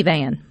a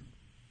minivan?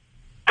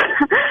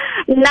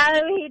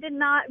 No, he did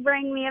not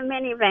bring me a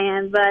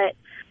minivan, but...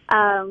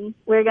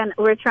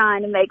 we're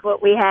trying to make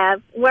what we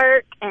have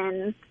work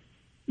and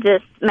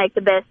just make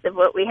the best of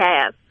what we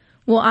have.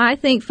 Well, I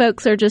think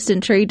folks are just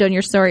intrigued on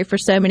your story for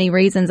so many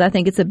reasons. I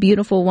think it's a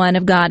beautiful one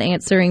of God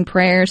answering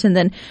prayers and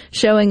then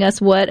showing us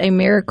what a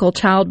miracle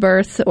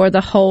childbirth or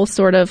the whole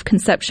sort of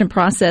conception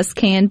process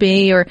can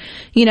be, or,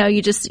 you know,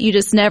 you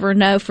just never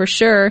know for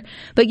sure.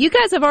 But you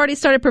guys have already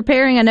started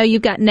preparing. I know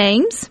you've got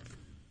names.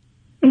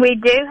 We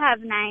do have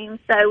names.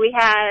 So we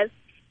have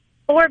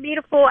 4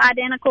 beautiful,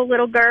 identical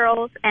little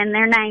girls, and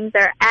their names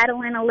are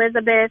Adeline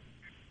Elizabeth,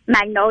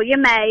 Magnolia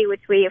May,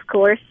 which we, of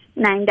course,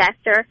 named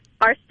after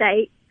our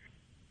state,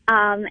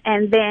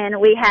 and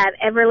then we have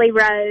Everly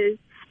Rose,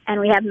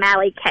 and we have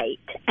Mally Kate.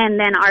 And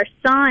then our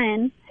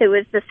son, who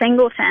is the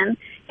singleton,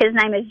 his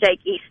name is Jake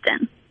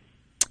Easton.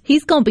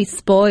 He's going to be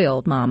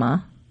spoiled,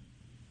 Mama.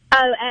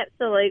 Oh,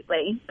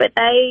 absolutely. But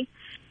they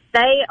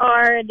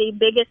are the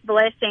biggest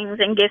blessings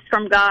and gifts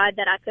from God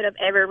that I could have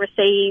ever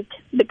received,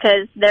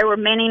 because there were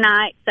many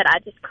nights that I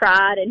just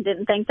cried and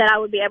didn't think that I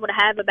would be able to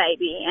have a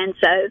baby. And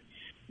so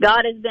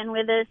God has been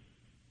with us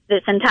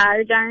this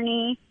entire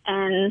journey,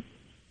 and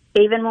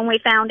even when we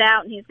found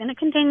out, and he's going to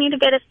continue to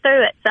get us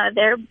through it. So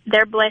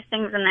they're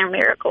blessings and they're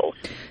miracles.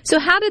 So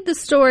how did the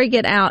story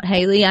get out,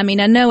 Haley? I mean,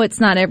 I know it's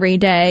not every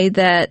day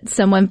that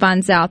someone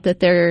finds out that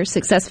they're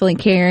successfully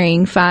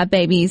carrying 5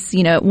 babies,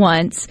 at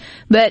once.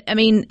 But, I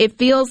mean, it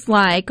feels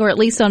like, or at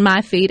least on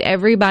my feed,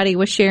 everybody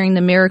was sharing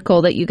the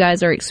miracle that you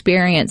guys are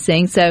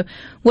experiencing. So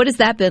what has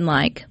that been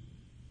like?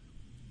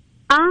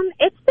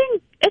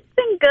 It's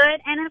been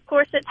good, and of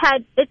course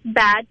it's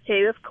bad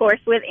too. Of course,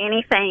 with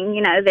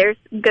anything, there's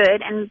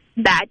good and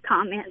bad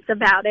comments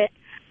about it.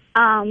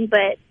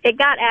 But it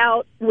got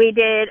out. We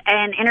did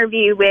an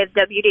interview with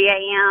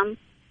WDAM.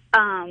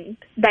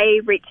 They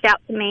reached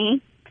out to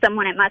me.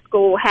 Someone at my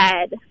school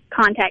had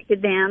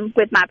contacted them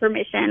with my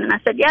permission, and I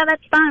said, yeah,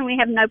 that's fine. We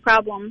have no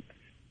problem,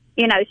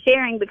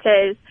 sharing,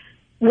 because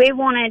we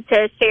wanted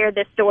to share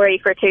this story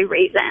for 2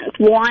 reasons.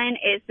 One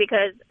is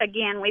because,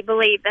 again, we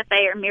believe that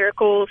they are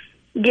miracles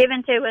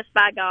given to us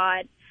by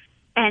God.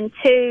 And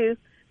 2,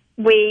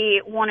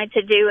 we wanted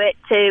to do it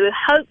to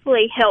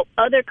hopefully help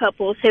other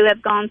couples who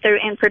have gone through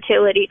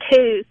infertility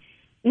to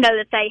know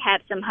that they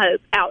have some hope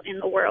out in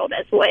the world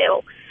as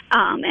well.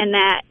 And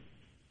that,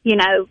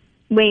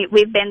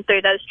 we've been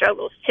through those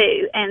struggles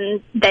too,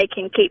 and they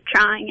can keep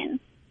trying,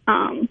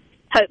 and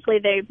hopefully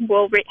they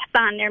will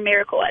find their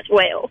miracle as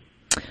well.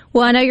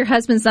 Well, I know your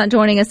husband's not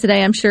joining us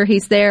today. I'm sure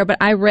he's there, but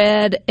I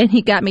read, and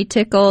he got me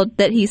tickled,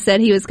 that he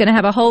said he was going to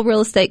have a whole real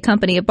estate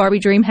company of Barbie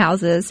Dream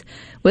houses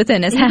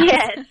within his house.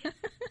 Yes.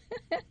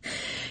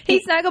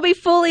 He's not going to be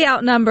fully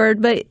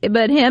outnumbered,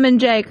 but him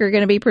and Jake are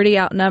going to be pretty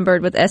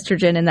outnumbered with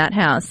estrogen in that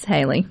house,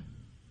 Haley.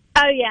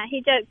 Oh, yeah. He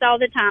jokes all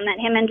the time that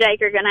him and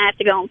Jake are going to have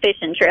to go on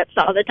fishing trips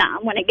all the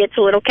time when it gets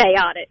a little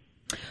chaotic.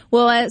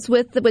 Well, as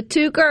with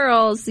 2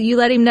 girls, you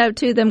let him know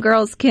 2 of them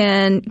girls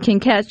can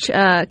cast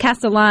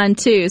a line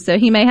too. So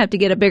he may have to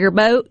get a bigger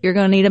boat. You're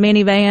going to need a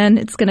minivan.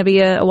 It's going to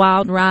be a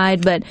wild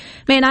ride. But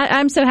man,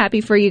 I'm so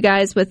happy for you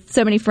guys with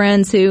so many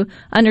friends who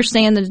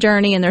understand the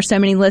journey, and there's so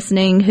many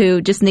listening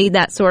who just need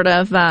that sort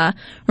of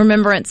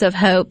remembrance of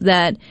hope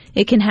that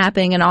it can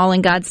happen, and all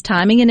in God's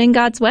timing and in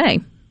God's way.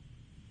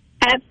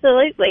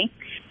 Absolutely.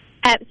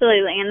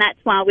 Absolutely. And that's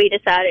why we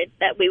decided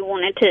that we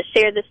wanted to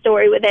share the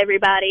story with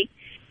everybody,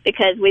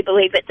 because we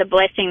believe it's a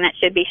blessing that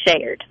should be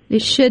shared.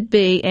 It should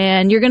be,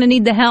 and you're going to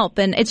need the help.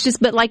 And it's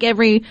just, but like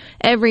every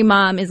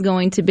mom is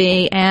going to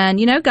be. And,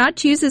 God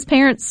chooses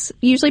parents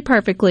usually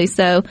perfectly.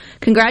 So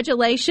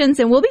congratulations,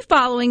 and we'll be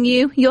following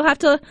you. You'll have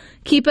to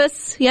keep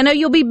us, I know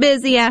you'll be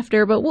busy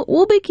after, but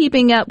we'll be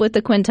keeping up with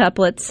the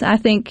quintuplets. I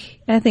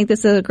think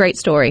this is a great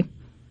story.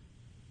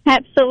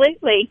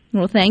 Absolutely.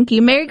 Well, thank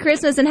you. Merry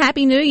Christmas and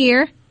Happy New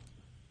Year.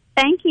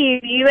 Thank you.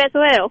 You as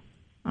well.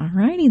 All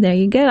righty, there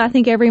you go. I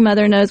think every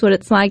mother knows what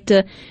it's like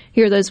to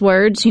hear those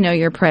words.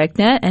 You're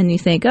pregnant and you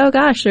think, oh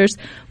gosh, there's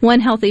 1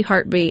 healthy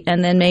heartbeat,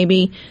 and then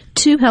maybe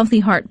 2 healthy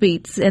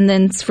heartbeats. And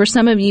then for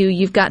some of you,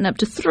 you've gotten up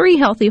to 3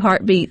 healthy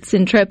heartbeats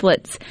in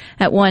triplets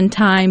at one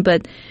time.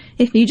 But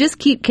if you just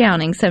keep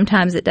counting,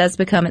 sometimes it does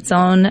become its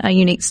own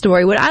unique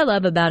story. What I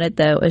love about it,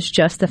 though, is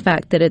just the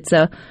fact that it's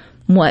a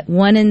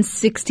 1 in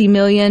 60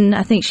 million,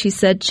 I think she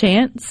said,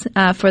 chance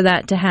for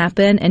that to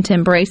happen, and to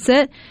embrace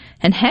it.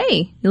 And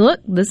hey, look,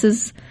 this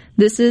is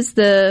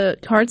the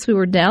cards we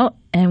were dealt,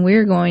 and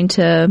we're going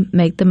to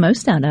make the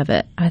most out of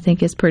it. I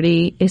think is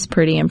pretty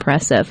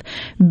impressive.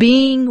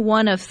 Being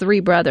one of 3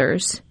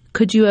 brothers,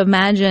 could you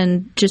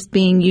imagine just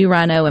being you,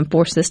 Rhino, and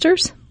 4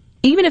 sisters?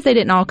 Even if they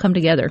didn't all come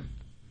together.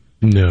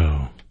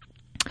 No.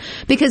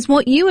 Because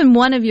you and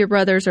one of your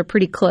brothers are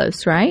pretty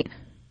close, right?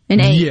 In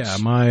age. Yeah,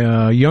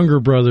 my younger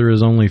brother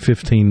is only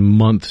 15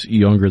 months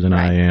younger than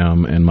I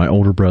am, and my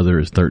older brother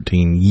is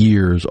 13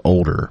 years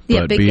older. Yeah,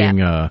 but big being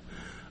gap.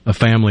 A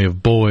family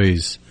of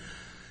boys,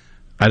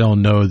 I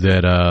don't know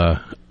that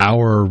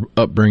our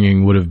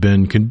upbringing would have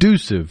been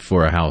conducive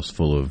for a house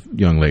full of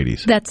young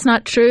ladies. That's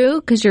not true,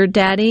 because your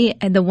daddy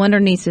and the Wonder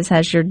Nieces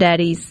has your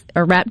daddy's,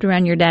 or wrapped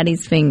around your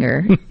daddy's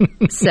finger.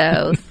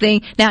 So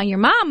now your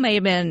mom may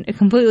have been a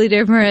completely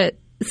different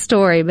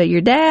story, but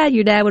your dad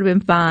would have been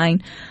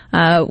fine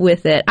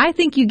with it. I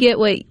think you get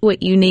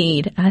what you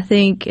need. I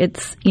think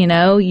it's, you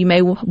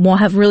may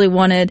have really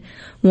wanted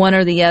one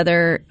or the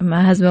other.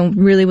 My husband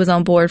really was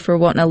on board for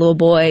wanting a little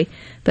boy,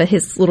 but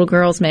his little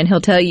girls, man,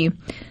 he'll tell you,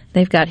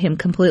 they've got him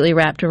completely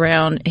wrapped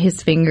around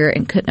his finger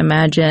and couldn't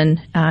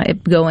imagine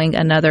it going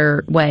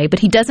another way. But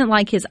he doesn't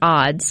like his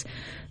odds.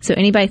 So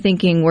anybody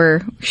thinking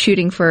we're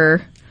shooting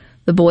for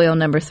the boy on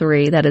number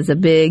 3, that is a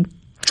big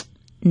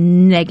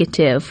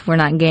negative. We're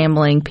not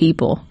gambling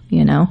people,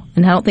 and I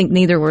don't think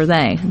neither were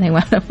they.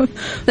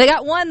 They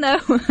got 1 though.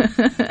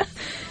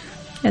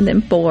 And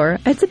then 4.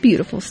 It's a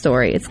beautiful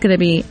story. It's going to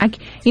be,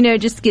 it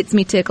just gets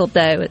me tickled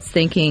though. It's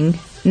thinking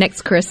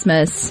next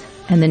Christmas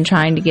and then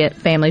trying to get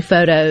family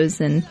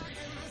photos, and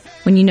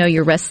when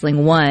you're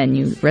wrestling 1,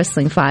 you're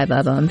wrestling 5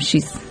 of them.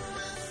 She's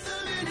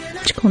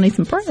going to need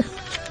some prayer.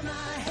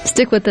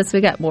 Stick with us.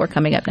 We got more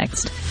coming up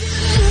next.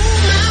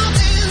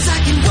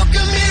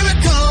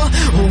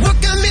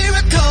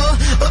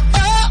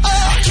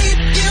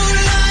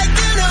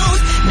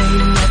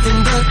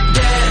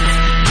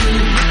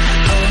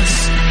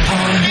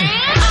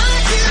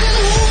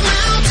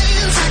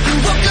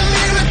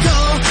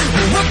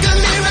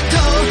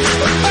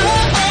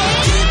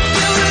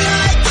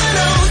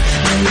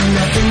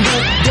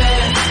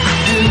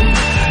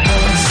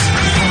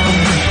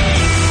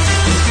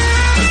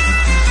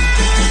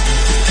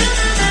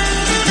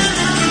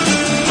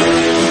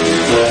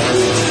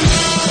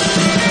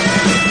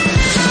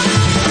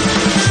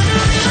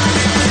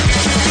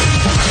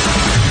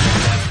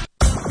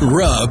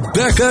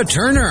 Rebecca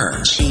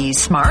Turner.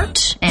 She's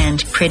smart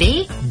and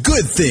pretty.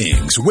 Good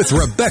Things with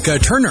Rebecca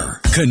Turner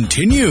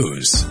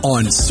continues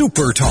on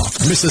Super Talk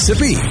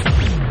Mississippi.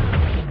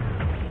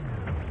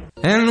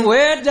 And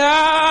where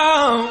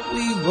down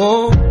we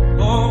go,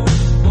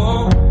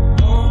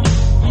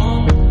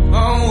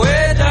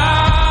 where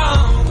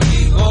down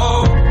we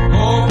go,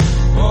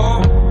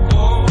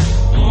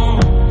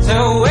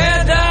 so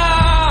where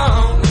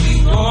down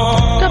we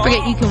go. Don't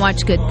forget you can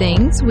watch Good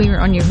Things. We're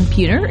on your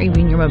computer or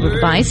even your mobile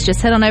device.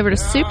 Just head on over to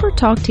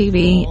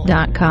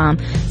supertalktv.com.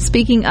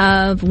 Speaking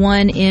of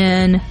 1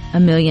 in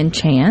a million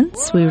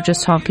chance, we were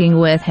just talking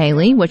with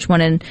Haley, which 1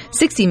 in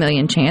 60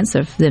 million chance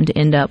of them to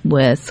end up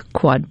with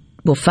 5.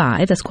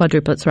 That's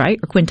quadruplets, right?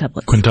 Or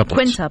quintuplets?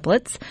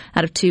 Quintuplets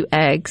out of 2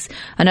 eggs.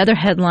 Another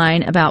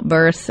headline about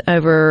birth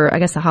over, I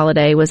guess, the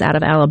holiday was out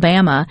of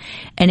Alabama,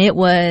 and it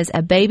was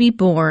a baby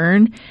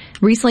born,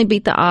 recently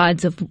beat the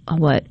odds of,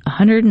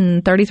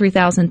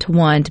 133,000 to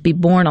 1 to be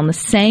born on the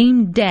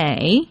same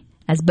day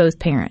as both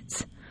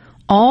parents.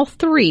 All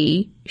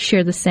 3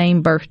 share the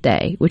same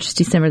birthday, which is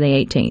December the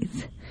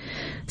 18th.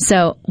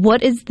 So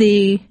what is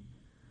the,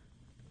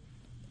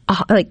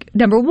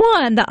 number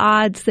one, the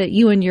odds that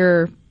you and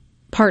your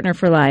partner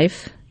for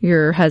life,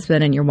 your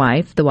husband and your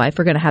wife, the wife,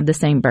 are going to have the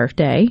same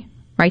birthday.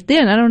 Right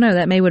then, I don't know,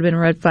 that may would have been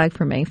a red flag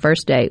for me.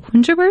 First date.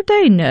 When's your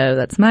birthday? No,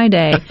 that's my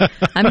day.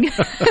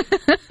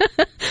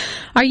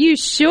 Are you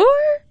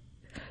sure?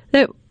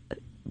 That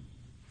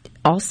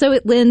also,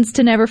 it lends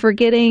to never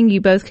forgetting. You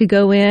both could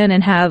go in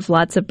and have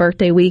lots of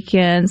birthday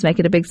weekends, make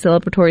it a big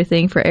celebratory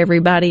thing for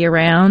everybody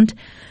around.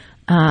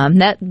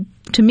 That,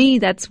 to me,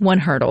 that's one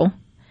hurdle.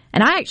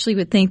 And I actually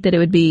would think that it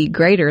would be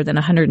greater than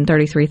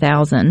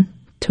 133,000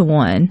 to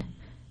 1.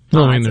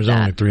 Well, I mean, there's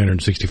only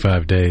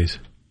 365 days.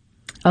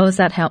 Oh, is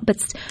that how? But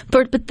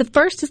the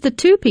first is the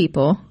 2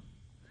 people,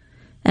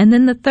 and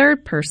then the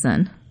third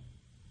person.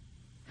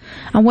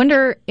 I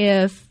wonder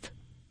if,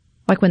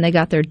 like when they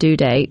got their due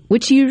date,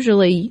 which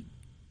usually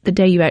the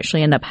day you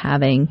actually end up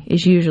having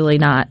is usually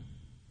not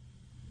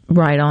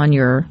right on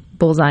your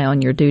bullseye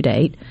on your due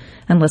date,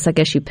 unless I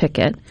guess you pick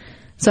it.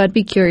 So I'd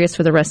be curious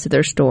for the rest of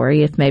their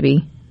story if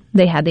maybe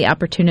they had the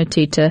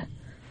opportunity to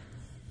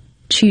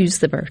choose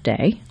the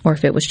birthday, or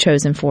if it was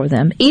chosen for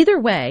them. Either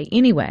way,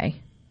 anyway,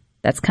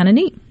 that's kind of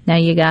neat. Now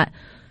you got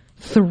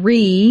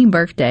 3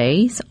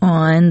 birthdays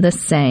on the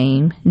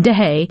same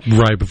day.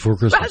 Right before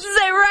Christmas. I was going to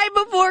say right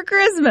before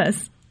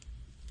Christmas.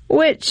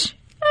 Which,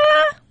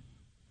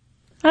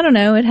 I don't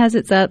know. It has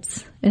its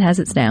ups. It has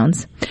its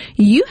downs.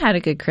 You had a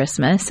good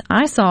Christmas.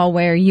 I saw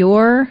where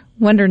your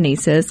Wonder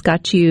Nieces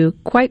got you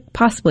quite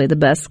possibly the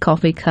best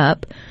coffee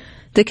cup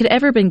that could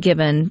ever been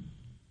given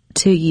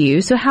to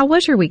you. So how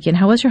was your weekend?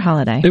 How was your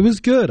holiday? It was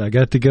good. I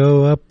got to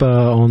go up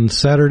on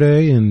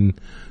Saturday and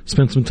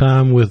spend some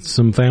time with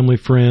some family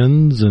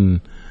friends,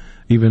 and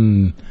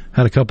even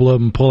had a couple of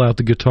them pull out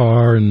the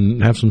guitar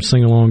and have some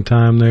sing-along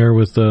time there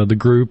with the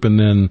group. And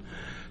then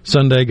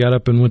Sunday got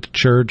up and went to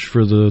church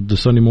for the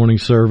Sunday morning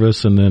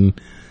service. And then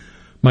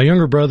my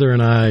younger brother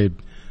and I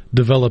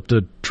developed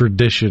a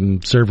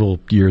tradition several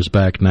years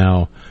back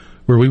now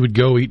where we would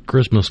go eat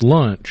Christmas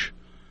lunch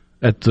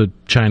at the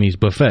Chinese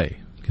buffet,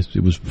 because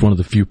it was one of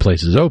the few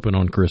places open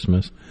on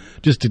Christmas,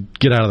 just to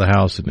get out of the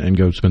house and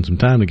go spend some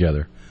time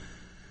together.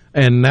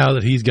 And now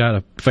that he's got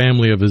a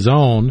family of his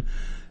own,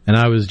 and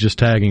I was just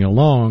tagging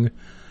along,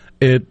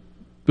 it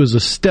was a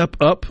step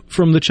up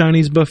from the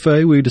Chinese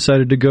buffet. We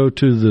decided to go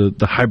to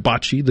the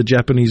hibachi, the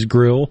Japanese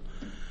grill,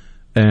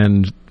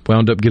 and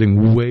wound up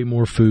getting way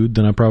more food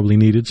than I probably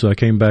needed, so I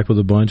came back with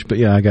a bunch. But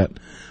yeah, I got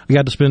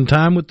to spend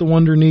time with the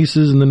Wonder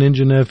Nieces and the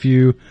Ninja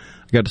Nephew.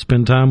 I got to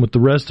spend time with the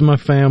rest of my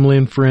family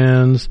and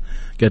friends.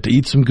 Got to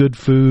eat some good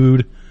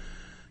food.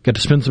 Got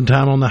to spend some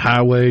time on the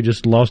highway,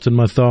 just lost in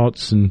my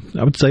thoughts. And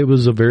I would say it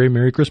was a very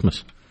Merry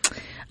Christmas.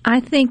 I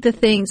think the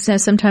thing, so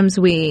sometimes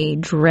we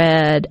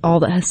dread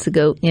all that has to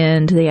go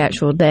into the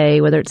actual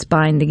day, whether it's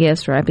buying the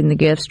gifts, wrapping the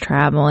gifts,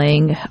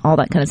 traveling, all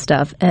that kind of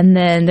stuff. And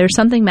then there's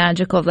something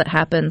magical that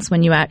happens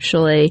when you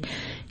actually,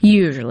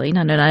 usually,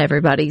 not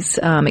everybody's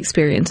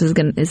experience is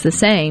the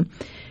same.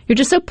 You're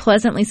just so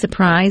pleasantly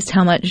surprised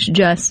how much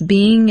just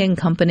being in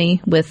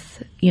company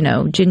with,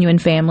 genuine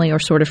family or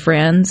sort of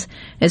friends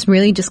is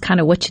really just kind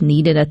of what you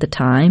needed at the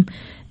time.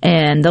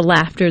 And the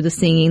laughter, the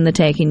singing, the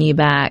taking you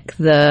back,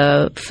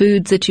 the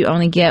foods that you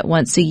only get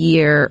once a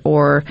year,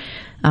 or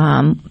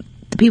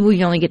the people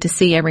you only get to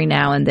see every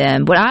now and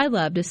then. What I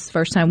loved is the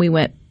first time we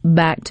went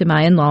back to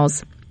my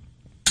in-laws.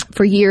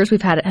 For years,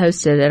 we've had it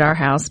hosted at our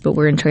house, but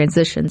we're in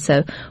transition,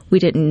 so we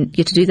didn't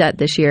get to do that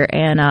this year.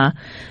 And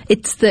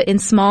in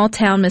small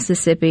town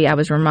Mississippi, I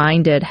was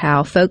reminded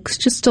how folks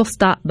just still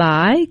stop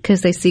by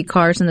because they see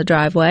cars in the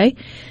driveway,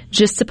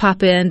 just to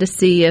pop in to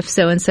see if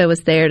so and so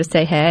is there to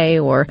say hey,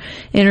 or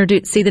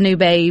see the new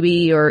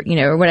baby, or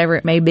or whatever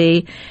it may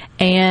be.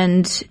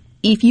 And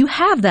if you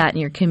have that in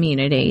your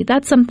community,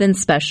 that's something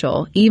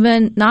special.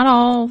 Even not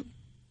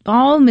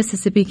all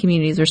Mississippi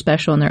communities are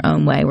special in their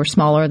own way. We're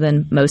smaller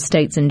than most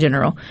states in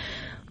general.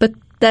 But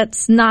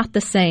that's not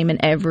the same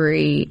in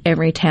every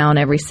town,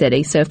 every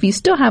city. So if you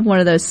still have one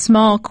of those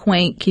small,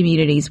 quaint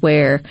communities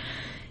where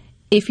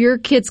if your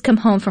kids come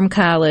home from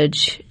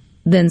college,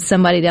 then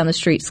somebody down the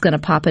street's going to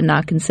pop and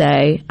knock and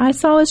say, I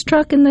saw his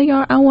truck in the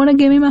yard. I want to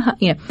give him a hug.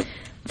 You know,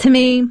 to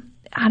me,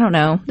 I don't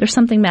know. There's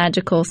something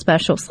magical,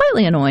 special,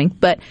 slightly annoying,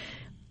 but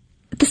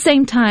at the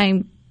same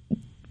time,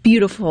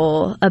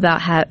 beautiful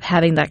about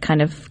having that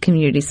kind of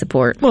community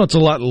support. Well, it's a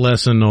lot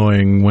less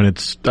annoying when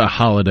it's a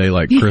holiday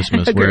like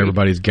Christmas where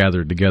everybody's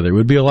gathered together. It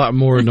would be a lot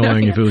more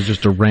annoying if it was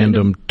just a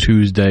random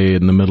Tuesday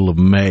in the middle of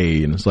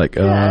May, and it's like,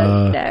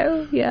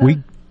 we're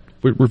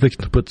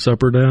fixing to put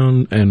supper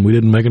down, and we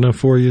didn't make enough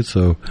for you,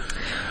 so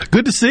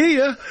good to see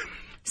you.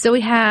 So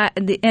we had,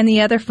 and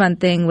the other fun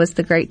thing was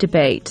the great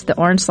debate. The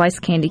orange slice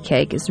candy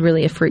cake is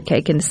really a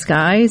fruitcake in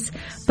disguise,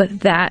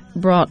 but that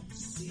brought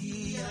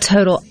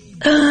total...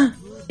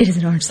 It is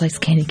an orange slice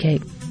candy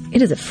cake.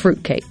 It is a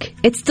fruit cake.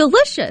 It's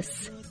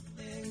delicious.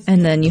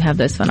 And then you have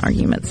those fun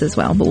arguments as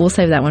well. But we'll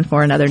save that one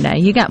for another day.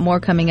 You got more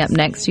coming up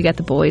next. You got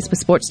the boys with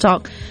Sports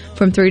Talk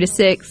from 3 to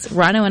 6.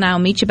 Rhino and I will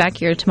meet you back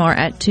here tomorrow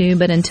at 2.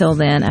 But until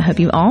then, I hope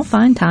you all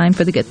find time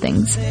for the good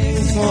things.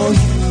 Things for you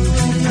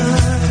and I.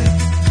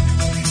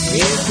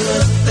 Here's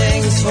good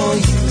things for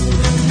you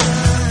and I.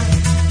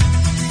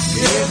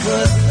 Here's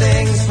good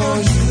things for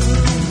you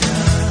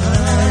and I.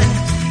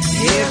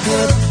 Here's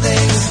good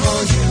things for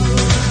you.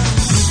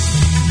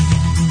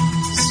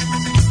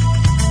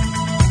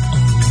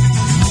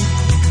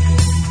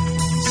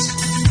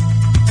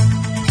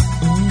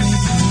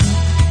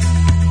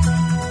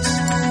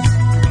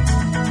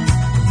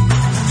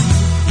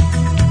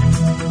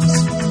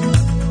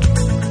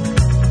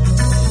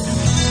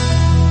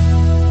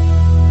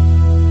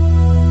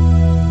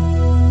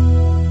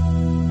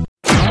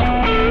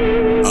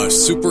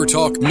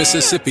 SuperTalk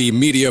Mississippi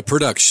Media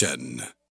Production.